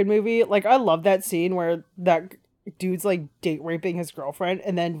second movie, like, I love that scene where that dude's, like, date raping his girlfriend,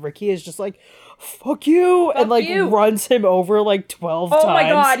 and then Ricky is just like, fuck you, Fuck and, like, you. runs him over, like, 12 times. Oh my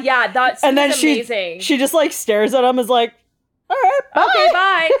god, yeah, that's And then amazing. she just, like, stares at him and is like, alright, bye! Okay,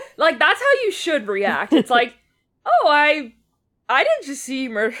 bye. Like, that's how you should react. It's like, oh, I didn't just see you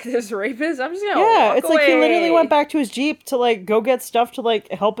murder this rapist. I'm just gonna Yeah, walk it's like he away. literally went back to his Jeep to, like, go get stuff to, like,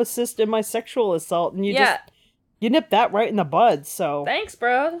 help assist in my sexual assault, and you nipped that right in the bud, so Thanks,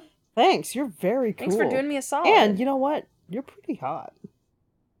 bro. thanks, you're very cool. Thanks for doing me a solid. And, you know what? You're pretty hot.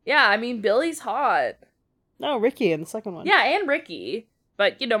 Yeah, I mean, Billy's hot. No, Ricky in the second one. Yeah, and Ricky.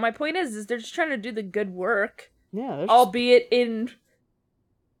 But, you know, my point is they're just trying to do the good work. Yeah, there's Albeit in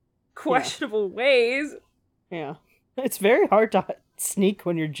questionable ways. yeah. It's very hard to sneak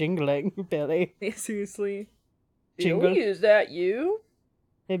when you're jingling, Billy. Yeah, seriously. Jingle. Billy, is that you?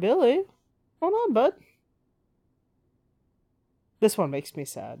 Hey, Billy. Hold on, bud. This one makes me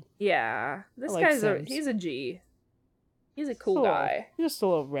sad. Yeah. This I like guy's Sims. he's a G. He's a cool Just a little- guy. Just a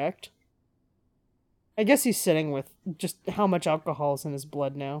little wrecked. I guess he's sitting with just how much alcohol is in his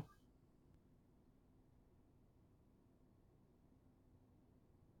blood now.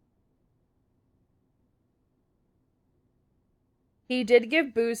 He did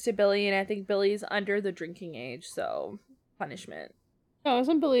give booze to Billy, and I think Billy's under the drinking age, so punishment. Oh,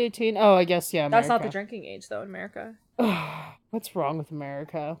 isn't Billy 18? Oh, I guess, yeah, That's not the America. drinking age, though, in America. What's wrong with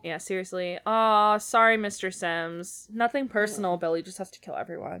America? Yeah, seriously. Aw, sorry, Mr. Sims. Nothing personal, Billy just has to kill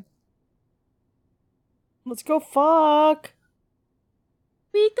everyone. Let's go fuck!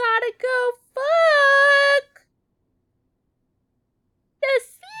 We gotta go fuck!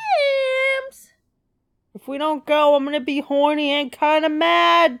 If we don't go, I'm gonna be horny and kind of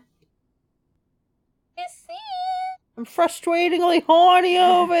mad. I'm frustratingly horny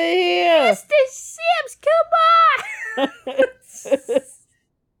over here. Mr. Sims, come on!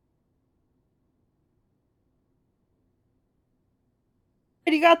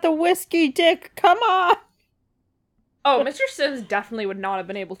 You got the whiskey dick. Come on. Oh, Mr. Sims definitely would not have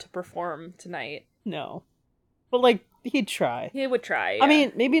been able to perform tonight. No. But, like, he'd try. He would try. I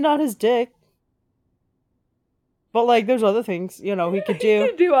mean, maybe not his dick. But, like, there's other things, he could do. He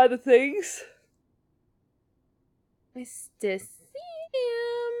could do other things. Mr. Sims.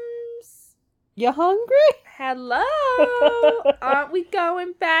 You hungry? Hello. Aren't we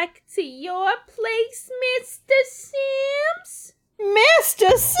going back to your place, Mr. Sims? Mr.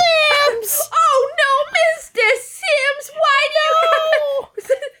 Sims! Oh no, Mr. Sims! Why do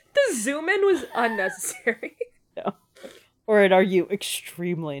you The zoom in was unnecessary. No. Or are you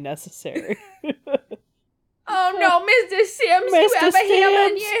extremely necessary? Oh no, Mr. Sims, you Mr. have a hammer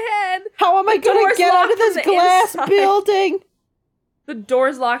in Sims. your head! How am I gonna door's get out locked of this from the glass inside. building? The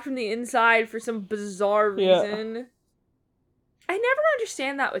door's locked from the inside for some bizarre Yeah. reason. I never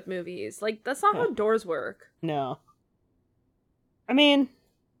understand that with movies. Like, that's not how doors work. No. I mean,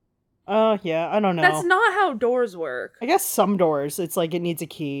 yeah, I don't know. That's not how doors work. I guess some doors, it's like it needs a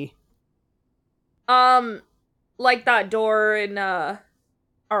key. Like that door in, our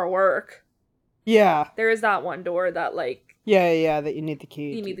work. Yeah. There is that one door that, like, Yeah, that you need the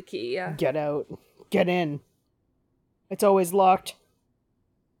key. you need the key, yeah. Get out. Get in. It's always locked.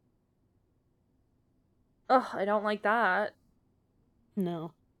 Ugh, I don't like that.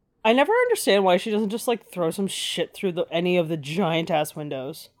 No. I never understand why she doesn't just, like, throw some shit through any of the giant-ass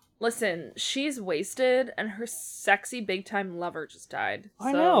windows. Listen, she's wasted, and her sexy big-time lover just died.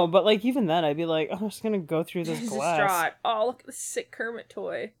 I so- know, but, like, even then, I'd be like, I'm just gonna go through this She's glass. distraught. Oh, look at this sick Kermit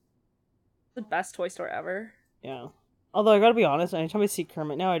toy. The best toy store ever. Yeah. Although, I gotta be honest, anytime I see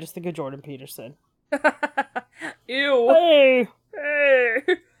Kermit now, I just think of Jordan Peterson. Ew. Hey! Hey.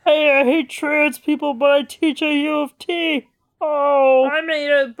 Hey, I hate trans people, but I teach at U of T! Oh! I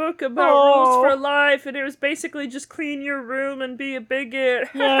made a book about rules for life, and it was basically just clean your room and be a bigot.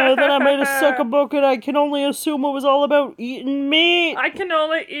 Yeah, then I made a second book, and I can only assume it was all about eating meat! I can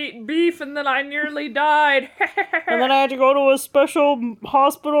only eat beef, and then I nearly died. And then I had to go to a special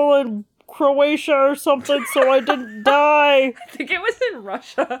hospital in Croatia or something so I didn't die. I think it was in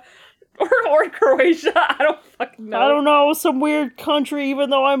Russia. Or Croatia. I don't fucking know. I don't know, some weird country, even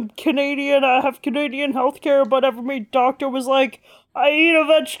though I'm Canadian, I have Canadian healthcare, but every doctor was like, I eat a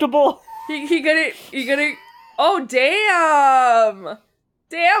vegetable. He gonna. Oh, damn!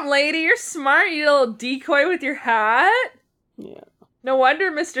 Damn, lady, you're smart, you little decoy with your hat. Yeah. No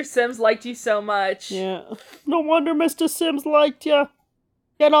wonder Mr. Sims liked you so much. Yeah. No wonder Mr. Sims liked you.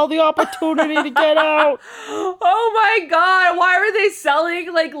 Get all the opportunity to get out. Oh my god, why were they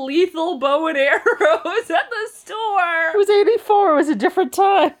selling, like, lethal bow and arrows at the store? It was 84, it was a different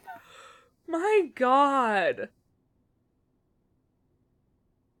time. My god.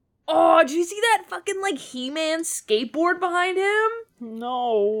 Oh, did you see that fucking, like, He-Man skateboard behind him? No.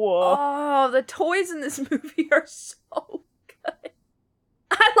 Oh, the toys in this movie are so good.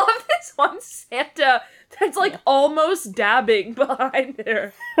 I love this one Santa that's, like, almost dabbing behind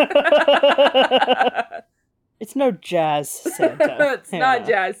her. It's no jazz Santa. It's not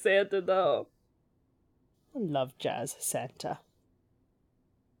Jazz Santa, though. I love jazz Santa.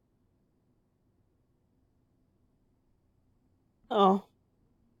 Oh.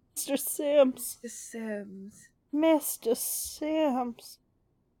 Mr. Sims. The Sims. Mr. Sims.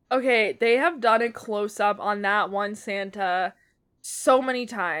 Okay, they have done a close-up on that one Santa so many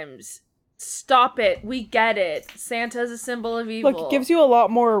times. Stop it. We get it. Santa's a symbol of evil. Look, it gives you a lot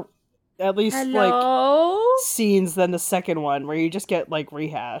more, at least, like, Hello? scenes than the second one, where you just get, like,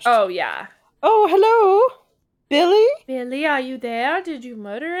 rehashed. Oh, yeah. Oh, hello? Billy? Billy, are you there? Did you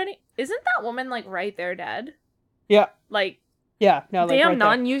murder any? Isn't that woman, like, right there dead? Yeah. Like, Yeah. No, like, damn, right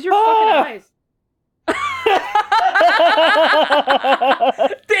nun, use your Ah! fucking eyes.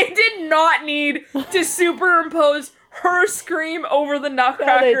 They did not need to superimpose her scream over the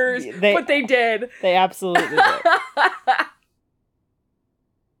nutcrackers, they- but they did. They absolutely did.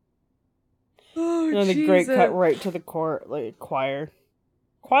 Oh, And then the great Jesus. cut right to the like, choir.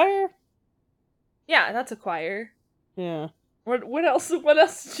 Choir? Yeah, that's a choir. Yeah. What else? What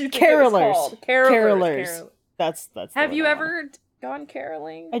else did you think it was Carolers. called? Carolers. Carol- That's the Have one you I want. ever gone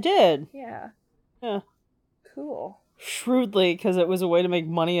caroling? I did. Yeah. Yeah. Cool. Shrewdly, because it was a way to make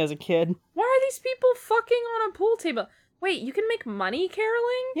money as a kid. Why are these people fucking on a pool table? Wait, you can make money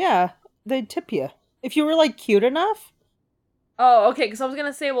caroling? Yeah. They'd tip you. If you were, like, cute enough. Oh, okay, because I was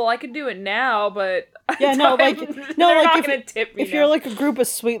gonna say, well, I could do it now, but Yeah, no, like, they're no, like not gonna tip me if now. you're like a group of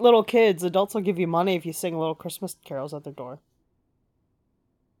sweet little kids, adults will give you money if you sing little Christmas carols at their door.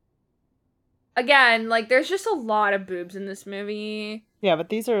 Again, like, there's just a lot of boobs in this movie. Yeah, but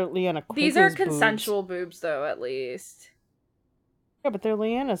these are Leanna Quigley's These are boobs. consensual boobs, though, at least. Yeah, but they're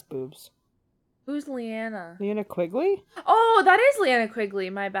Leanna's boobs. Who's Leanna? Leanna Quigley? Oh, that is Leanna Quigley,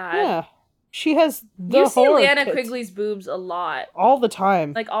 my bad. Yeah. She has the You see horror Leanna tits Quigley's boobs a lot. all the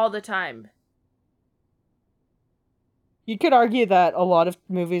time. Like, all the time. You could argue that a lot of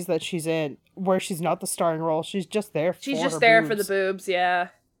movies that she's in, where she's not the starring role, she's just there for She's just her there for the boobs. boobs, yeah.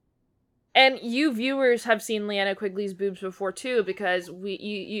 And you viewers have seen Leanna Quigley's boobs before, too, because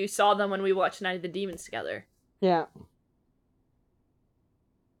you saw them when we watched Night of the Demons together. Yeah.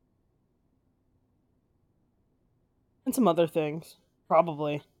 And some other things.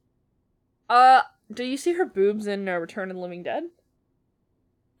 Probably. Do you see her boobs in Return of the Living Dead?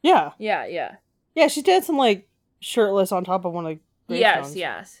 Yeah. Yeah, yeah. Yeah, she's dancing, like, shirtless on top of one of the Yes, gravestones.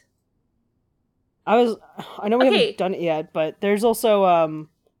 yes. I know we Okay. haven't done it yet, but there's also, I'm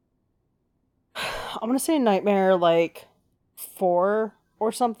gonna say Nightmare, like, 4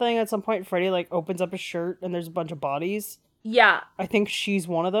 or something. At some point, Freddy, like, opens up his shirt and there's a bunch of bodies. Yeah, I think she's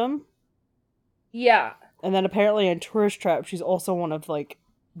one of them. yeah. And then apparently in Tourist Trap, she's also one of, like,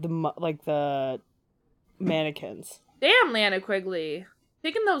 the mannequins. Damn, Leanna Quigley.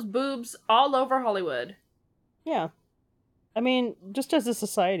 Taking those boobs all over Hollywood. Yeah. I mean, just as a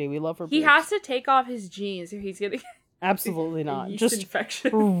society, we love her He boobs. has to take off his jeans or he's gonna get Absolutely a not. yeast Just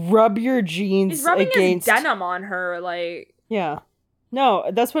infection. rub your jeans He's rubbing against... his denim on her, like... Yeah.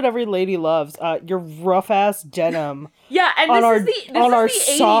 No, that's what every lady loves. Your rough-ass denim Yeah, and on this our, is the, on our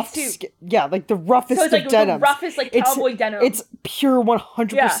 80s, soft too. skin. Yeah, like the roughest So it's of like denim. the roughest, like, It's- cowboy denim. It's pure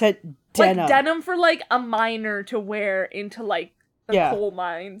 100% denim. Like, denim for, like, a miner to wear into, like, the Yeah. coal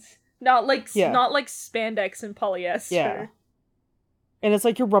mines. Not like Yeah. not like spandex and polyester. Yeah. And it's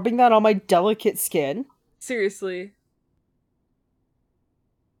like you're rubbing that on my delicate skin. Seriously.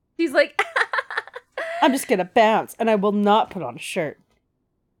 He's like, I'm just gonna bounce, and I will not put on a shirt.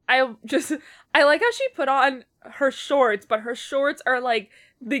 I like how she put on her shorts, but her shorts are like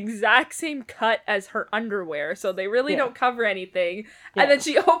the exact same cut as her underwear, so they really Yeah. don't cover anything. Yeah. And then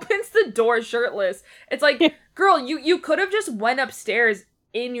she opens the door shirtless. It's like, girl, you could have just went upstairs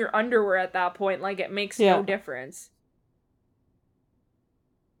in your underwear at that point. Like, it makes Yeah. no difference.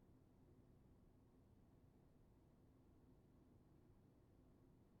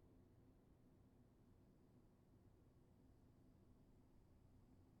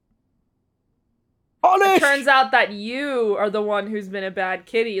 Punish! It turns out that you are the one who's been a bad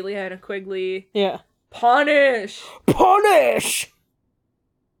kitty, Leanna Quigley. Yeah. Punish! Punish!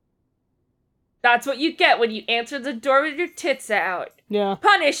 That's what you get when you answer the door with your tits out. Yeah.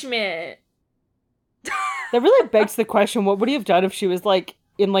 Punishment! That really begs the question, what would he have done if she was, like,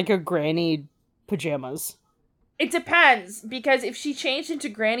 in, like, a granny pajamas? It depends, because if she changed into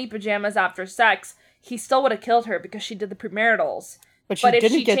granny pajamas after sex, he still would have killed her because she did the premaritals. But she But if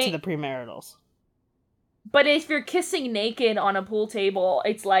didn't she get cha- to the premaritals. But if you're kissing naked on a pool table,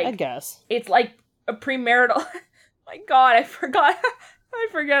 it's like I guess. it's like a premarital. My God, I forgot. I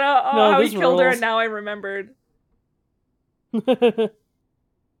forget No, how he these killed her, rules. and now I remembered.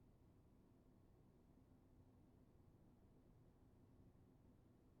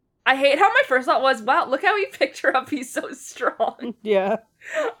 I hate how my first thought was, wow, look how he picked her up. He's so strong. Yeah.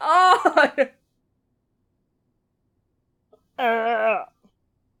 Oh,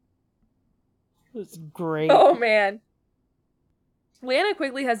 It's great. oh man. Leanna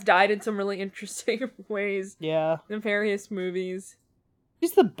Quigley has died in some really interesting ways Yeah. in various movies.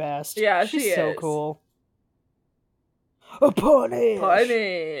 She's the best. Yeah, She's she so is. cool. A punish!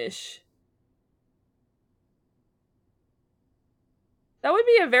 Punish. That would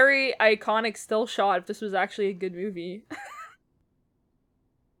be a very iconic still shot if this was actually a good movie.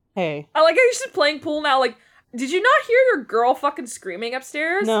 Hey. I like how you're just playing pool now. Like, did you not hear your girl fucking screaming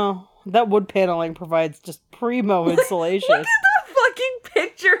upstairs? No. That wood paneling provides just primo insulation. Look at the fucking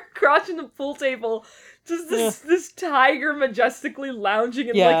picture crouching the pool table. Just this tiger majestically lounging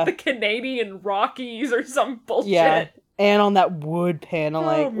in Yeah. like the Canadian Rockies or some bullshit. Yeah. And on that wood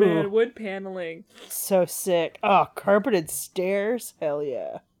paneling. Oh man, Ooh, wood paneling. so sick. Oh, carpeted stairs? Hell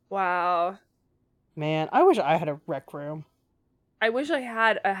yeah. Wow. Man, I wish I had a rec room. I wish I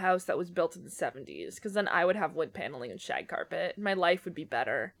had a house that was built in the 70s, because then I would have wood paneling and shag carpet. My life would be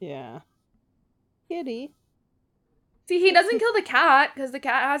better. Yeah. Kitty. See, he doesn't kill the cat, because the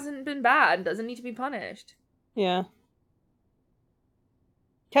cat hasn't been bad and doesn't need to be punished. Yeah.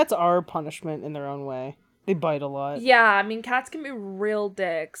 Cats are punishment in their own way. They bite a lot. Yeah, I mean, cats can be real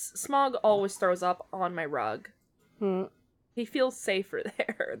dicks. Smog always throws up on my rug. Hmm. He feels safer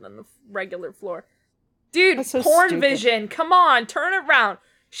there than the regular floor. Dude, That's so porn stupid. vision, come on, turn it around.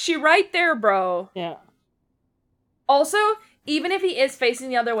 She right there, bro. Yeah. Also, even if he is facing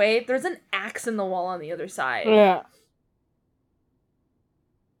the other way, there's an axe in the wall on the other side. Yeah.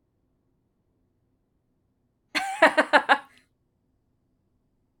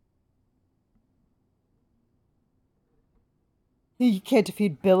 You can't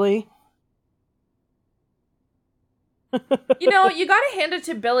defeat Billy. You know, you gotta hand it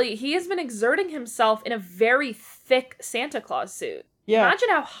to Billy. He has been exerting himself in a very thick Santa Claus suit. Yeah. Imagine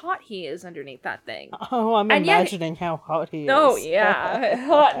how hot he is underneath that thing. Oh, I'm And yet- imagining how hot he is. Oh, yeah.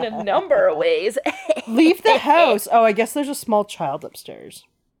 Hot in a number of ways. Leave the house. Oh, I guess there's a small child upstairs.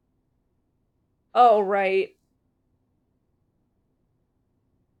 Oh, right.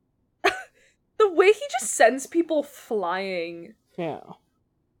 The way he just sends people flying. Yeah.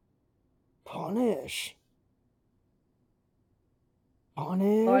 Punish.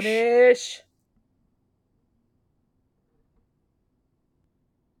 Punish. Punish.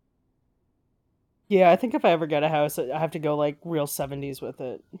 Yeah, I think if I ever get a house, I have to go like real 70s with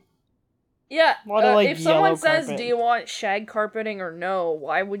it. Yeah, A lot of, like, if someone yellow says, carpet. do you want shag carpeting or no,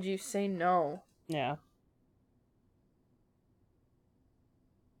 why would you say no? Yeah.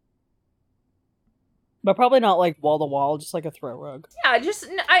 But probably not like wall to wall, just like a throw rug. Yeah, just,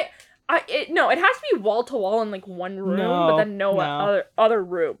 no, it has to be wall to wall in like one room, No, but then no, no. other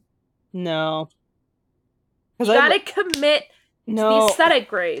room. No. You 'Cause I gotta commit to the no, aesthetic,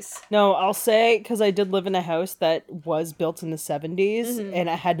 Grace. no, I'll say, because I did live in a house that was built in the 70s Mhm. and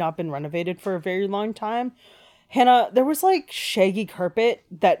it had not been renovated for a very long time. Hannah, there was like shaggy carpet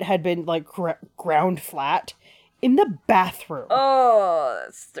that had been like ground flat in the bathroom. Oh,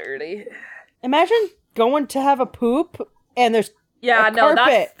 that's dirty. Imagine going to have a poop and there's Yeah, A no, that's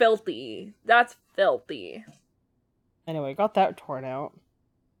carpet. filthy. That's filthy. Anyway, got that torn out.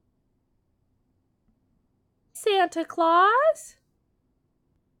 Santa Claus?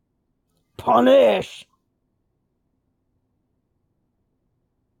 Punish!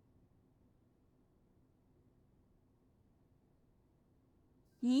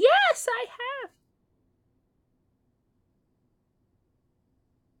 Yes, I have.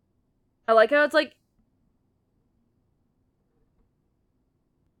 I like how it's like,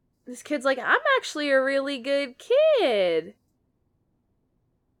 this kid's like, I'm actually a really good kid.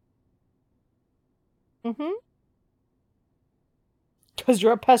 Mm-hmm. Because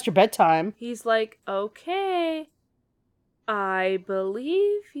you're up past your bedtime. He's like, okay, I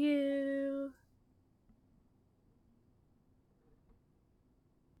believe you.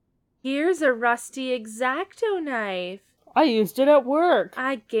 Here's a rusty X-Acto knife. I used it at work.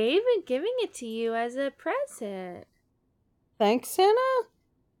 Giving it to you as a present. Thanks, Santa?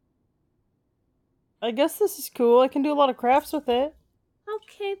 I guess this is cool. I can do a lot of crafts with it.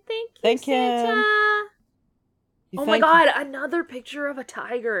 Okay, thank you, Thank Santa. him. You Oh my thank- god, another picture of a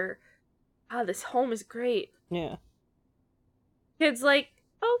tiger. Ah, this home is great. Yeah. Kid's like,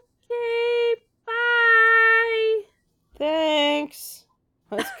 okay, bye. Thanks.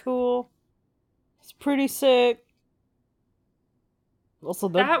 That's cool. It's pretty sick. Also,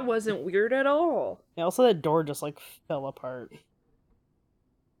 That wasn't weird at all. yeah, also that door just like fell apart.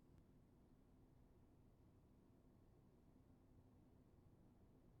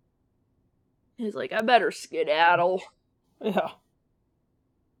 He's like, I better skedaddle. Yeah.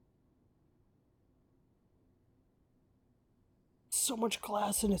 So much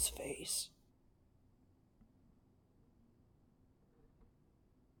glass in his face.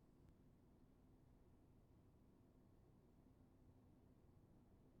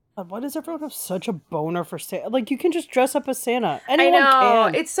 Why does everyone have such a boner for Santa? Like, you can just dress up as Santa. Anyone I know.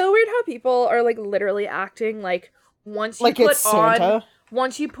 can. It's so weird how people are like literally acting like once you Like put it's Santa. on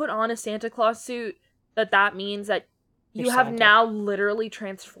once you put on a Santa Claus suit, that means that you You're have Santa. now literally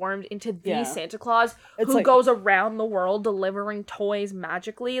transformed into the Yeah. Santa Claus It's who like- goes around the world delivering toys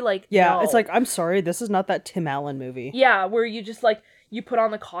magically. Like, Yeah, no. it's like, I'm sorry, this is not that Tim Allen movie. Yeah, where you just like you put on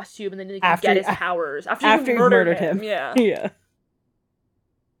the costume and then you After- get his powers after After you you've murdered murdered him. him. Yeah. Yeah.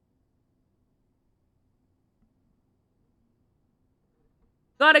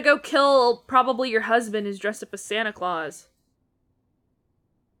 Gotta go kill probably your husband who's dressed up as Santa Claus.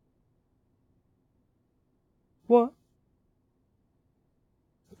 What?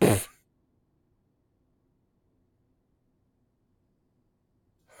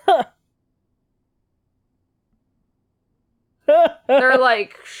 They're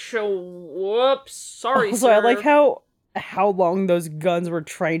like, whoops, sorry, Also, sir. I like how how long those guns were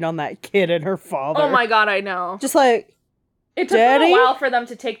trained on that kid and her father. Oh my god, I know. Just like, It took them Daddy? a while for them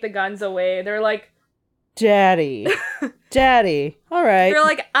to take the guns away. They're like, Daddy. Daddy. Alright.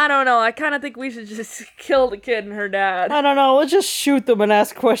 I don't know. I kind of think we should just kill the kid and her dad. I don't know, let's just shoot them and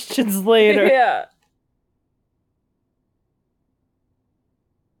ask questions later. Yeah.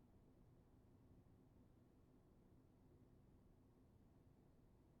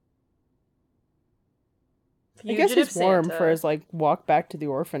 I guess Fugitive he's warm Santa. for his, like, walk back to the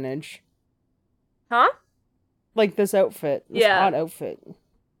orphanage. Huh? Like, this outfit. This Yeah. hot outfit.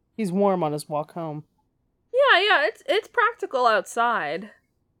 He's warm on his walk home. Yeah, it's practical outside.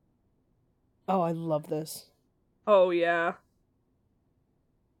 Oh, I love this. Oh, yeah.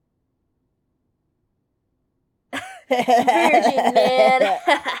 Virgin man.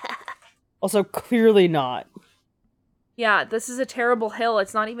 Also, clearly not. Yeah, this is a terrible hill.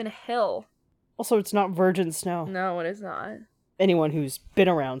 It's not even a hill. Also, it's not virgin snow. No, it is not. Anyone who's been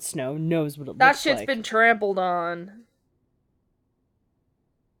around snow knows what it That looks shit's like. been trampled on.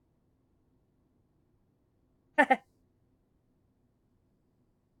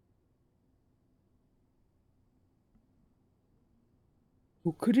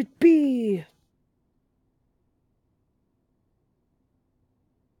 Who could it be?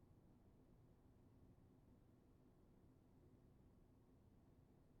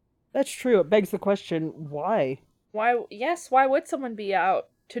 That's true. It begs the question, why? Why would someone be out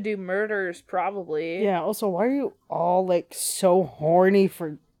to do murders, probably? Yeah, also, why are you all, like, so horny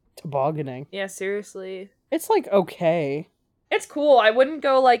for tobogganing? Yeah, seriously. It's, like, okay. It's cool. I wouldn't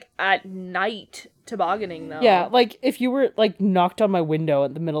go, like, at night tobogganing, though. Yeah, like, if you were, like, knocked on my window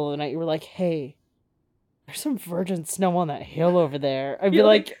in the middle of the night, you were like, hey, there's some virgin snow on that hill over there. I'd be You're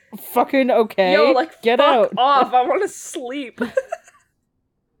like, fucking okay. Yo, like, get fuck out. off. I want to sleep.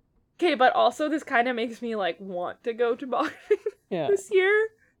 Okay, but also this kind of makes me, like, want to go tobogganing Yeah. this year.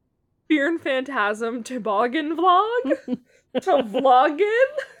 Fear and Phantasm toboggan vlog? To vloggin?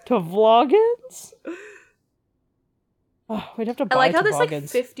 To vloggins? Oh, we'd have to buy I like how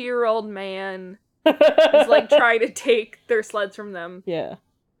toboggans. this, like, 50-year-old man is, like, trying to take their sleds from them. Yeah.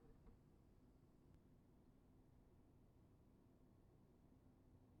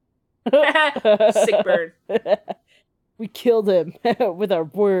 Sick bird. We killed him with our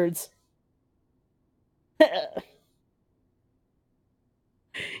words.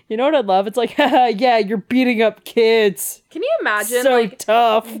 You know what I love? It's like, haha, yeah, you're beating up kids. Can you imagine, So like,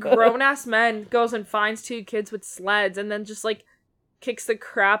 tough. grown-ass men goes and finds two kids with sleds and then just, like, kicks the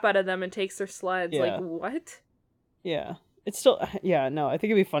crap out of them and takes their sleds? Yeah. Like, what? Yeah. It's still, yeah, no, I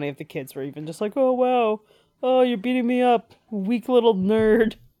think it'd be funny if the kids were even just like, oh, wow. Oh, you're beating me up. Weak little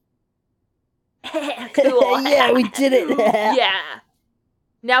nerd. Cool. Yeah, we did it. Yeah.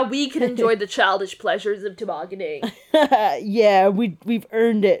 Now we can enjoy the childish pleasures of tobogganing. Yeah, we've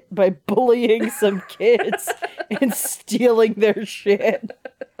earned it by bullying some kids and stealing their shit.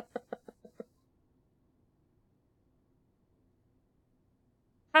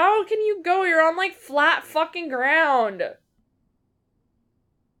 How can you go? You're on, like, flat fucking ground.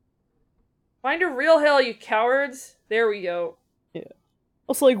 Find a real hill, you cowards. There we go.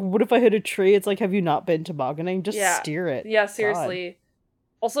 Also, like, what if I hit a tree? It's like, have you not been tobogganing? Just Yeah. steer it. Yeah, seriously.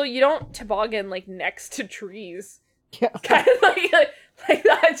 Also, you don't toboggan, like, next to trees. Yeah. Kind of like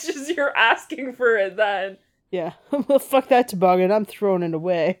that's just you're asking for it then. Yeah. Well, fuck that toboggan. I'm throwing it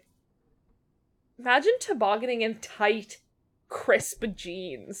away. Imagine tobogganing in tight, crisp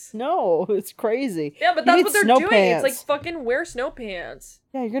jeans. No, it's crazy. Yeah, but You that's need what they're snow doing. pants. It's like fucking wear snow pants.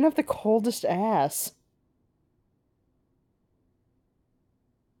 Yeah, you're gonna have the coldest ass.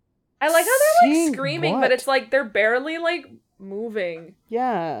 I like how they're Seeing like screaming, what? but it's like they're barely like moving.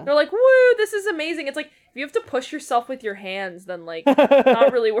 Yeah. They're like, "Woo, this is amazing." It's like if you have to push yourself with your hands, then like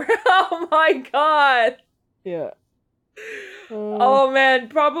not really work. Oh my god. Yeah. Oh man,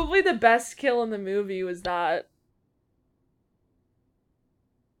 probably the best kill in the movie was that.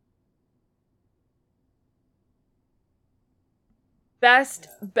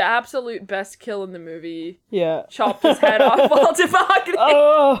 Absolute best kill in the movie. Yeah. Chopped his head off while tobogganing.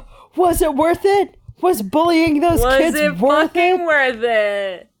 Oh, was it worth it? Was bullying those Was kids it worth fucking it? worth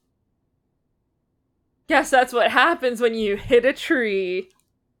it? Guess that's what happens when you hit a tree.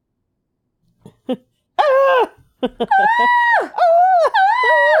 Ah!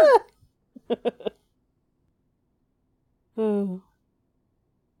 Oh.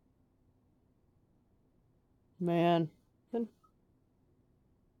 Man.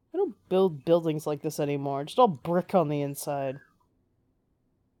 I don't build buildings like this anymore. Just all brick on the inside.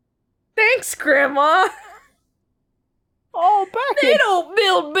 Thanks, Grandma! Oh, back They in don't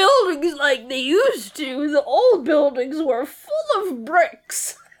build buildings like they used to. The old buildings were full of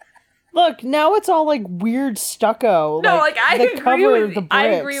bricks. look, now it's all like weird stucco. No, like I the agree cover with of the I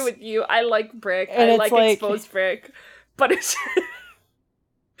bricks. agree with you. I like brick. And I it's like like- exposed brick. But it's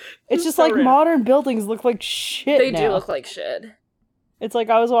It's just so like random. modern buildings look like shit. They now. do look like shit. It's like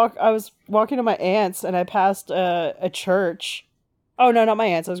I was walking to my aunt's and I passed a church. Oh no, not my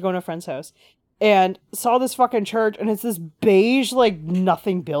aunt's. I was going to a friend's house and saw this fucking church, and it's this beige like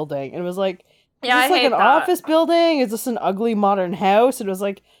nothing building, and it was like, Yeah, is I this like hate an that. office building? Is this an ugly modern house? And it was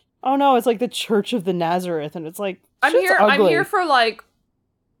like, oh no, it's like the Church of the Nazareth, and it's like, I'm shit's here. I'm ugly. here for like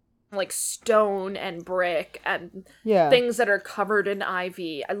stone and brick and yeah. things that are covered in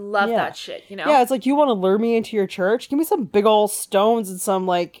ivy. I love Yeah. that shit. You know. Yeah, it's like, you want to lure me into your church? Give me some big old stones and some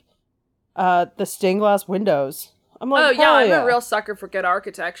like the stained glass windows. I'm like, Oh yeah, hell I'm yeah. a real sucker for good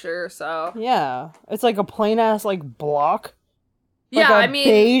architecture. So Yeah, it's like a plain ass like block. yeah, Like a I mean,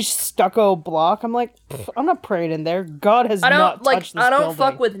 beige stucco block. I'm like, "Pff, I'm not praying in there. God has I not don't like. touched this I don't building."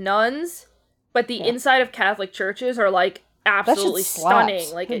 fuck with nuns, but the Yeah. inside of Catholic churches are like absolutely slaps.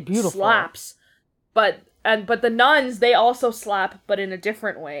 stunning. Like They're it beautiful. slaps. But the nuns, they also slap, but in a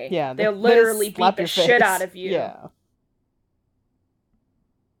different way. Yeah, they'll they literally beat slap the your shit face. out of you. Yeah,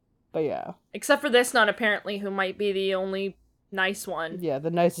 but yeah, Except for this nun, apparently, who might be the only nice one. yeah,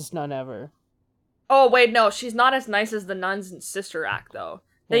 the nicest nun ever. Oh wait, no, she's not as nice as the nuns in Sister Act, though.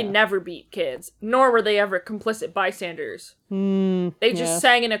 They Yeah. never beat kids, nor were they ever complicit bystanders. They just yeah,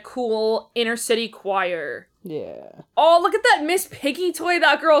 sang in a cool inner city choir. yeah. Oh, look at that Miss Piggy toy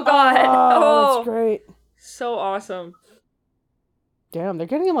that girl got! Oh, that's great. So awesome. Damn, they're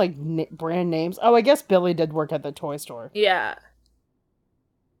getting like brand names. Oh, I guess Billy did work at the toy store. Yeah.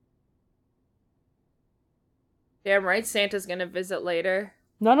 Damn right, Santa's gonna visit later.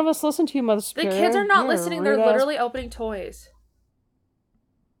 None of us listen to you, Mother The Superior. kids are not You're a listening, they're rude-ass- literally opening toys.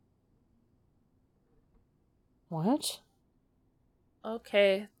 What?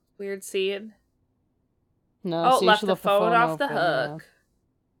 Okay, weird scene. No, Oh, see, left she the phone off the open, yeah. hook.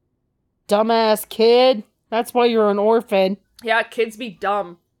 Dumbass kid. That's why you're an orphan. Yeah, kids be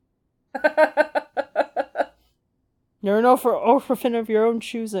dumb. You're an orphan of your own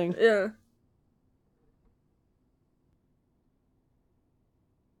choosing. Yeah.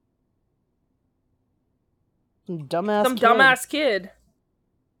 Some dumbass Some kid. dumbass kid.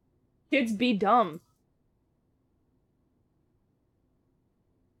 Kids be dumb.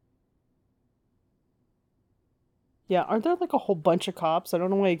 Yeah, aren't there like a whole bunch of cops? I don't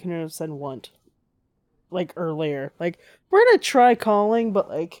know why you couldn't have said one. Like earlier. Like, we're gonna try calling, but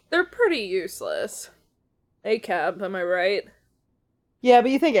like... They're pretty useless. ACAB, am I right? Yeah,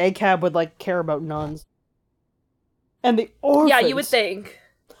 but you think ACAB would like care about nuns. And the orphans. Yeah, you would think.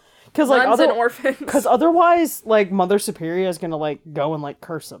 Because like, Nuns and orphans. Because otherwise, like, Mother Superior is gonna like go and like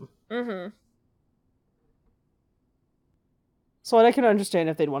curse them. Mm-hmm. So I can understand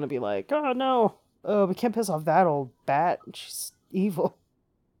if they'd want to be like, oh no, oh, we can't piss off that old bat. She's evil.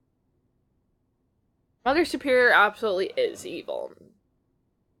 Mother Superior absolutely is evil.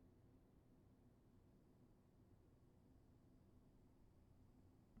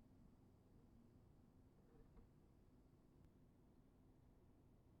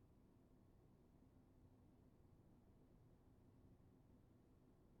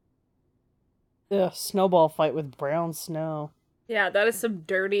 Ugh, snowball fight with brown snow. Yeah, that is some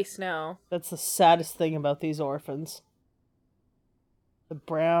dirty snow. That's the saddest thing about these orphans. The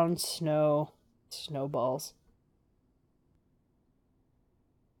brown snow snowballs.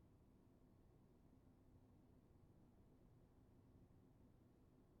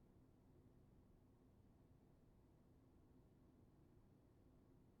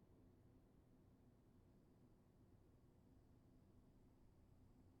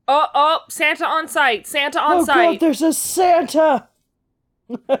 Oh, Santa on site! Santa on Oh site! god, there's a Santa!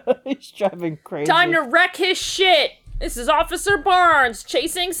 He's driving crazy. Time to wreck his shit! This is Officer Barnes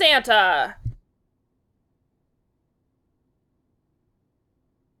chasing Santa!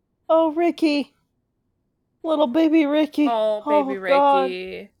 Oh, Ricky. Little baby Ricky. Oh, baby God.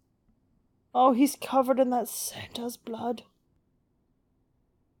 Ricky. Oh, he's covered in that Santa's blood.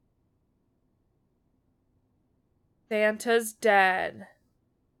 Santa's dead.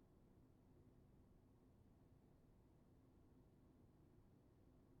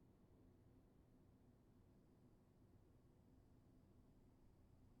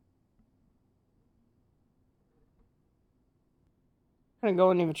 Gonna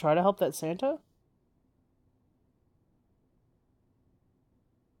go and even try to help that Santa?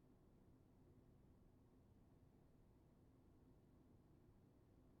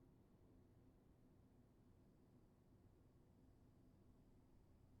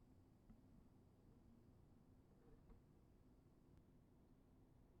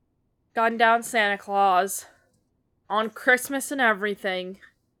 Gunned down Santa Claus. On Christmas and everything.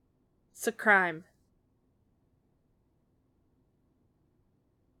 It's a crime.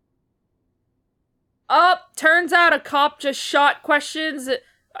 Turns out a cop just shot first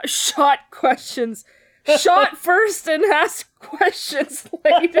and asked questions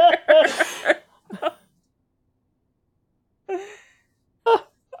later.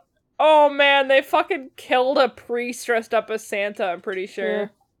 Oh man, they fucking killed a priest dressed up as Santa, I'm pretty sure. Yeah.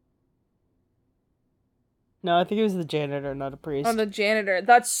 No, I think it was the janitor, not a priest. On the janitor.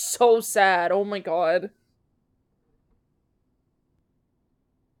 That's so sad. Oh my god.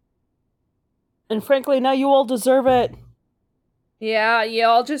 And frankly, now you all deserve it. Yeah,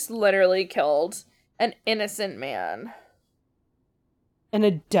 y'all just literally killed an innocent man. And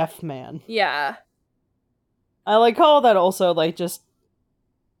a deaf man. Yeah. I like how that also, like, just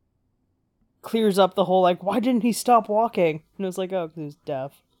clears up the whole, like, why didn't he stop walking? And it was like, oh, 'cause he's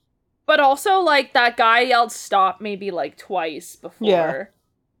deaf. But also, like, that guy yelled stop maybe, like, twice before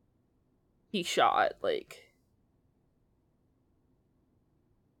he shot, like...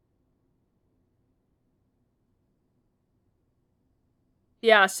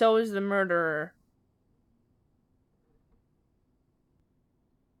 Yeah, so is the murderer.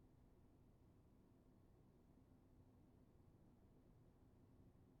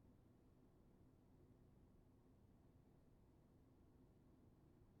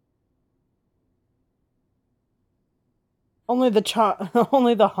 Only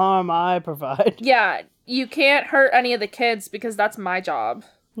the harm I provide. Yeah, you can't hurt any of the kids because that's my job.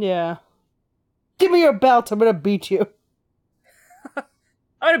 Yeah. Give me your belt, I'm gonna beat you.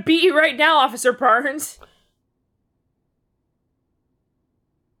 I'm gonna beat you right now, Officer Barnes.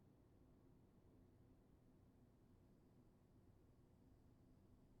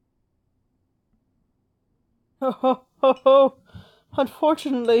 Ho ho ho ho.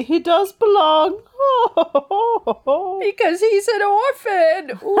 Unfortunately, he does belong. Ho ho ho ho. Because he's an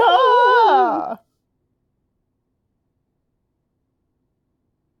orphan! Ooh. Ah!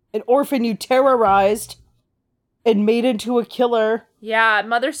 An orphan you terrorized and made into a killer. Yeah,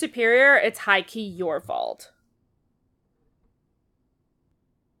 Mother Superior, it's high-key your fault.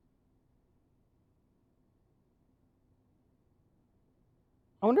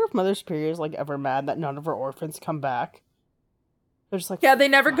 I wonder if Mother Superior is, like, ever mad that none of her orphans come back. They're just like... Yeah, they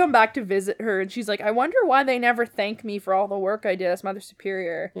never come back to visit her, and she's like, I wonder why they never thank me for all the work I did as Mother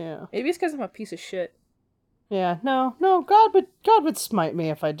Superior. Yeah. Maybe it's because I'm a piece of shit. Yeah, no, God would smite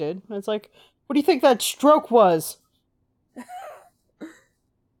me if I did. It's like, what do you think that stroke was?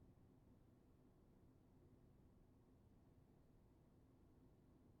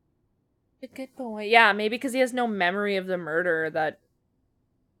 Good boy. Yeah, maybe because he has no memory of the murder that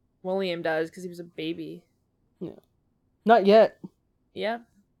William does, because he was a baby. Yeah. Not yet. Yeah.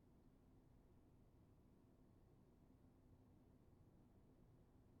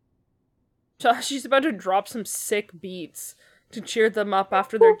 She's about to drop some sick beats to cheer them up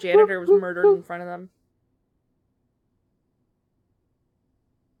after their janitor was murdered in front of them.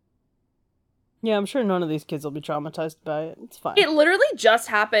 Yeah, I'm sure none of these kids will be traumatized by it. It's fine. It literally just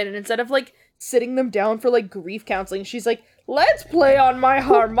happened, and instead of, like, sitting them down for, like, grief counseling, she's like, let's play on my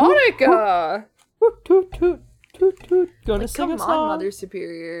harmonica! Toot, toot, toot, toot, toot. Gonna Like, sing come a song. on, Mother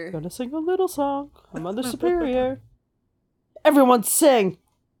Superior. Gonna sing a little song. A Mother Superior. Everyone sing!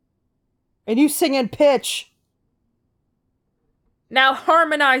 And you sing in pitch! Now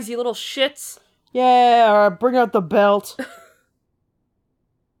harmonize, you little shits! Yeah, or bring out the belt.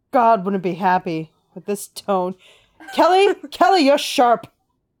 God wouldn't be happy with this tone. Kelly, you're sharp.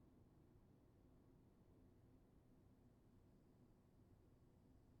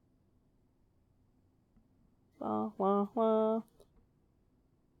 La, la, la.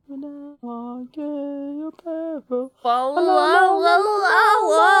 When I get your peril. La la la la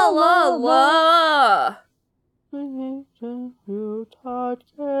la la la! You taught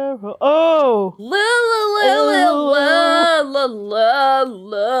Carol. Oh! La la la la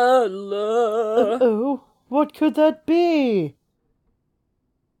la. Oh, what could that be?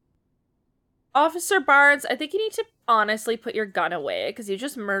 Officer Barnes, I think you need to honestly put your gun away, because you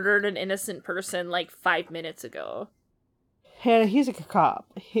just murdered an innocent person like 5 minutes ago. Hannah, he's a cop.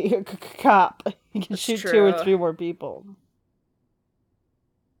 He can That's shoot true. 2 or 3 more people.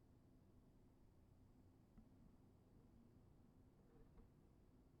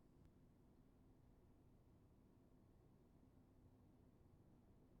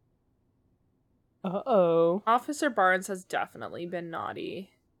 Uh-oh. Officer Barnes has definitely been naughty.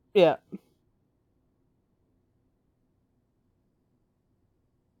 Yeah.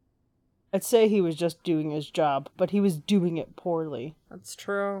 I'd say he was just doing his job, but he was doing it poorly. That's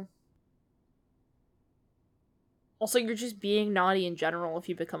true. Also, you're just being naughty in general if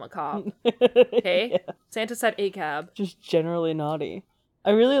you become a cop. Okay? Yeah, Santa said ACAB. just generally naughty. I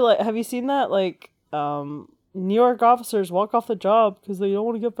really like. Have you seen that? Like, New York officers walk off the job because they don't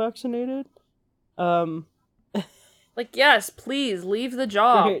want to get vaccinated. Like, yes, please, leave the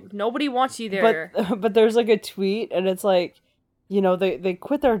job. Right. Nobody wants you there. But there's like a tweet, and it's like, they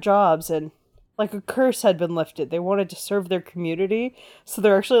quit their jobs, and like a curse had been lifted. They wanted to serve their community, so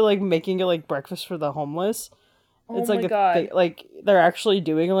they're actually like making it like breakfast for the homeless. Oh It's like my God. like they're actually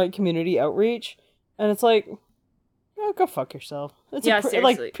doing like community outreach, and it's like, oh, go fuck yourself. It's Yeah,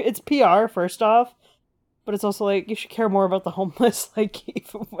 like seriously. it's PR first off, but it's also like you should care more about the homeless, like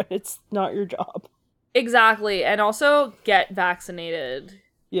even when it's not your job. Exactly. And also, get vaccinated.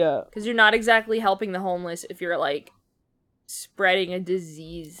 Yeah. Because you're not exactly helping the homeless if you're, like, spreading a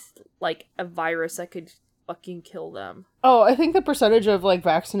disease, like a virus that could fucking kill them. Oh, I think the percentage of like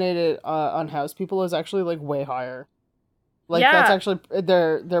vaccinated unhoused people is actually like way higher. Like that's Yeah. actually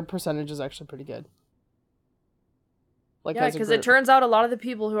their percentage is actually pretty good. Like Yeah, as a because it group. turns out a lot of the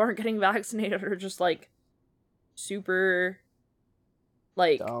people who aren't getting vaccinated are just, like, super,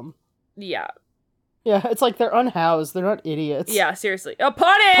 like, Dumb. yeah. Yeah, it's like they're unhoused. They're not idiots. Yeah, seriously. Oh,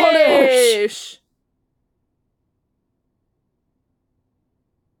 punish!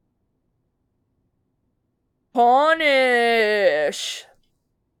 Punish!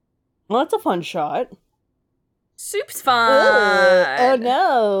 Well, that's a fun shot. Soup's fun. Oh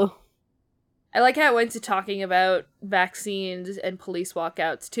no. I like how it went to talking about vaccines and police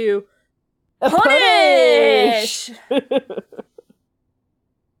walkouts too. Punish!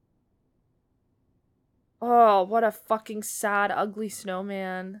 Oh, what a fucking sad, ugly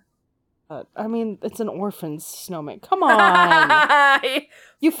snowman. I mean, it's an orphan's snowman. Come on.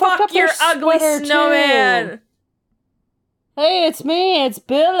 You fucked Fuck up their your ugly sweater, snowman! too. Hey, it's me. It's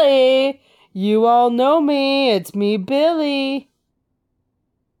Billy. You all know me. It's me, Billy.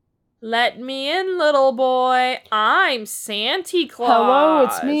 Let me in, little boy. I'm Santa Claus. Hello,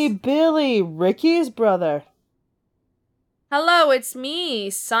 it's me, Billy, Ricky's brother. Hello, it's me,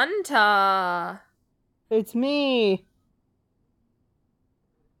 Santa. It's me.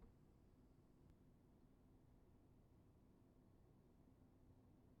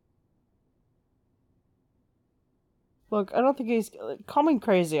 Look, I don't think he's... Call me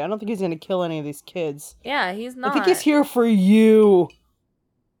crazy. I don't think he's gonna kill any of these kids. Yeah, he's not. I think he's here for you.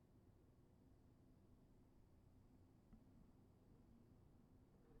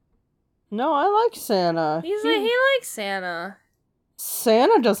 No, I like Santa. He likes Santa.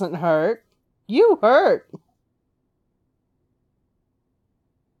 Santa doesn't hurt. You hurt.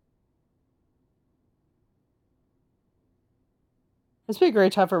 This would be a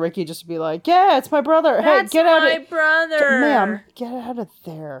great time for Ricky just to be like, yeah, it's my brother. That's hey, get out my of brother. Ma'am, get out of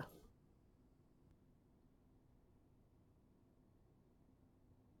there.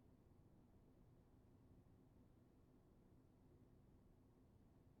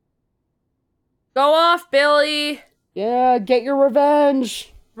 Go off, Billy. Yeah, get your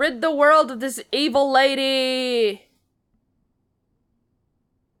revenge. Rid the world of this evil lady.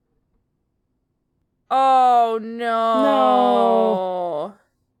 Oh, no. No.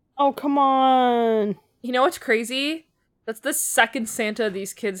 Oh, come on. You know what's crazy? That's the second Santa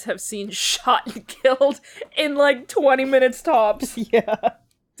these kids have seen shot and killed in like 20 minutes tops. Yeah.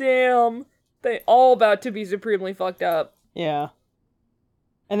 Damn. They all about to be supremely fucked up. Yeah.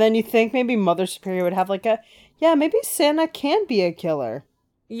 And then you think maybe Mother Superior would have like a, yeah, maybe Santa can be a killer.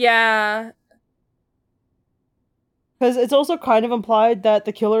 Yeah. Because it's also kind of implied that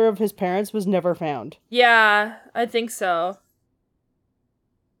the killer of his parents was never found. Yeah, I think so.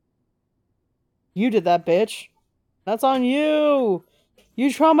 You did that, bitch. That's on you. You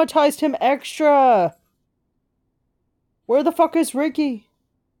traumatized him extra. Where the fuck is Ricky?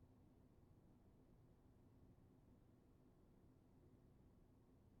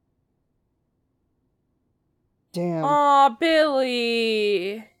 Damn. Aw,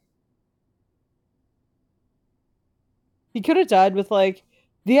 Billy. He could have died with, like,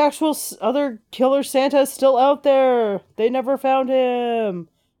 the actual other killer Santa is still out there. They never found him.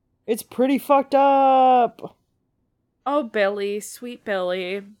 It's pretty fucked up. Oh, Billy. Sweet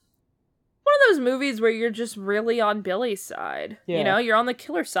Billy. One of those movies where you're just really on Billy's side. Yeah. You know, you're on the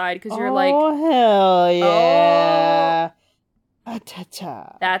killer side because you're like, oh, hell yeah.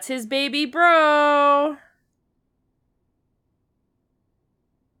 Ta-ta. that's his baby bro.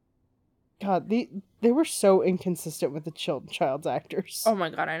 God, they were so inconsistent with the child's actors. Oh my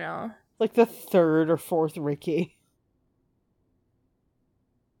god, I know. Like the third or fourth Ricky.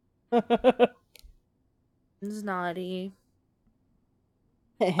 It's naughty.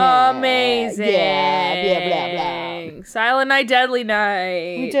 Amazing. Amazing. Yeah, blah, blah, blah. amazing. Silent Night, Deadly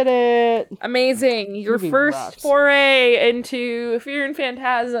Night. We did it. Amazing. Your Movie first rocks. foray into Fear and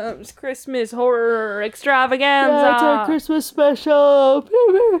Phantasms Christmas horror extravaganza. Yeah, it's our Christmas special. Pew,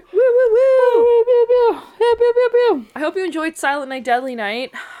 pew. Woo, woo, woo. Pew, pew, pew. Pew, pew, pew, pew. I hope you enjoyed Silent Night, Deadly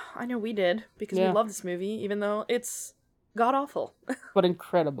Night. I know we did, because we Yeah. love this movie, even though it's god-awful. But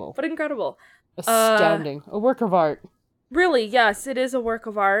incredible. But incredible. Astounding. A work of art. Really, yes, it is a work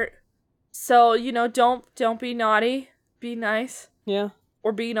of art. So, don't be naughty. Be nice. Yeah.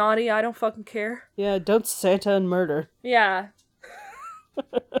 Or be naughty, I don't fucking care. Yeah, don't Santa and murder. Yeah.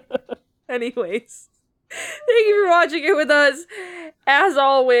 Anyways. Thank you for watching it with us. As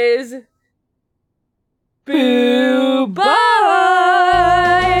always. Boo, Bye!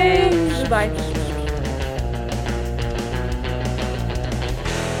 Bye.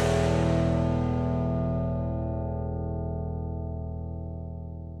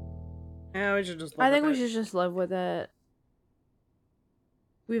 Yeah, we should just. I think we should just live with it.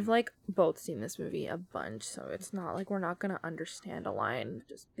 We've both seen this movie a bunch, so it's not like we're not gonna understand a line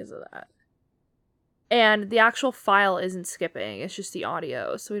just because of that. And the actual file isn't skipping, it's just the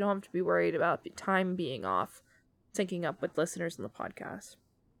audio, so we don't have to be worried about the time being off, syncing up with listeners in the podcast.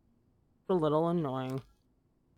 A little annoying.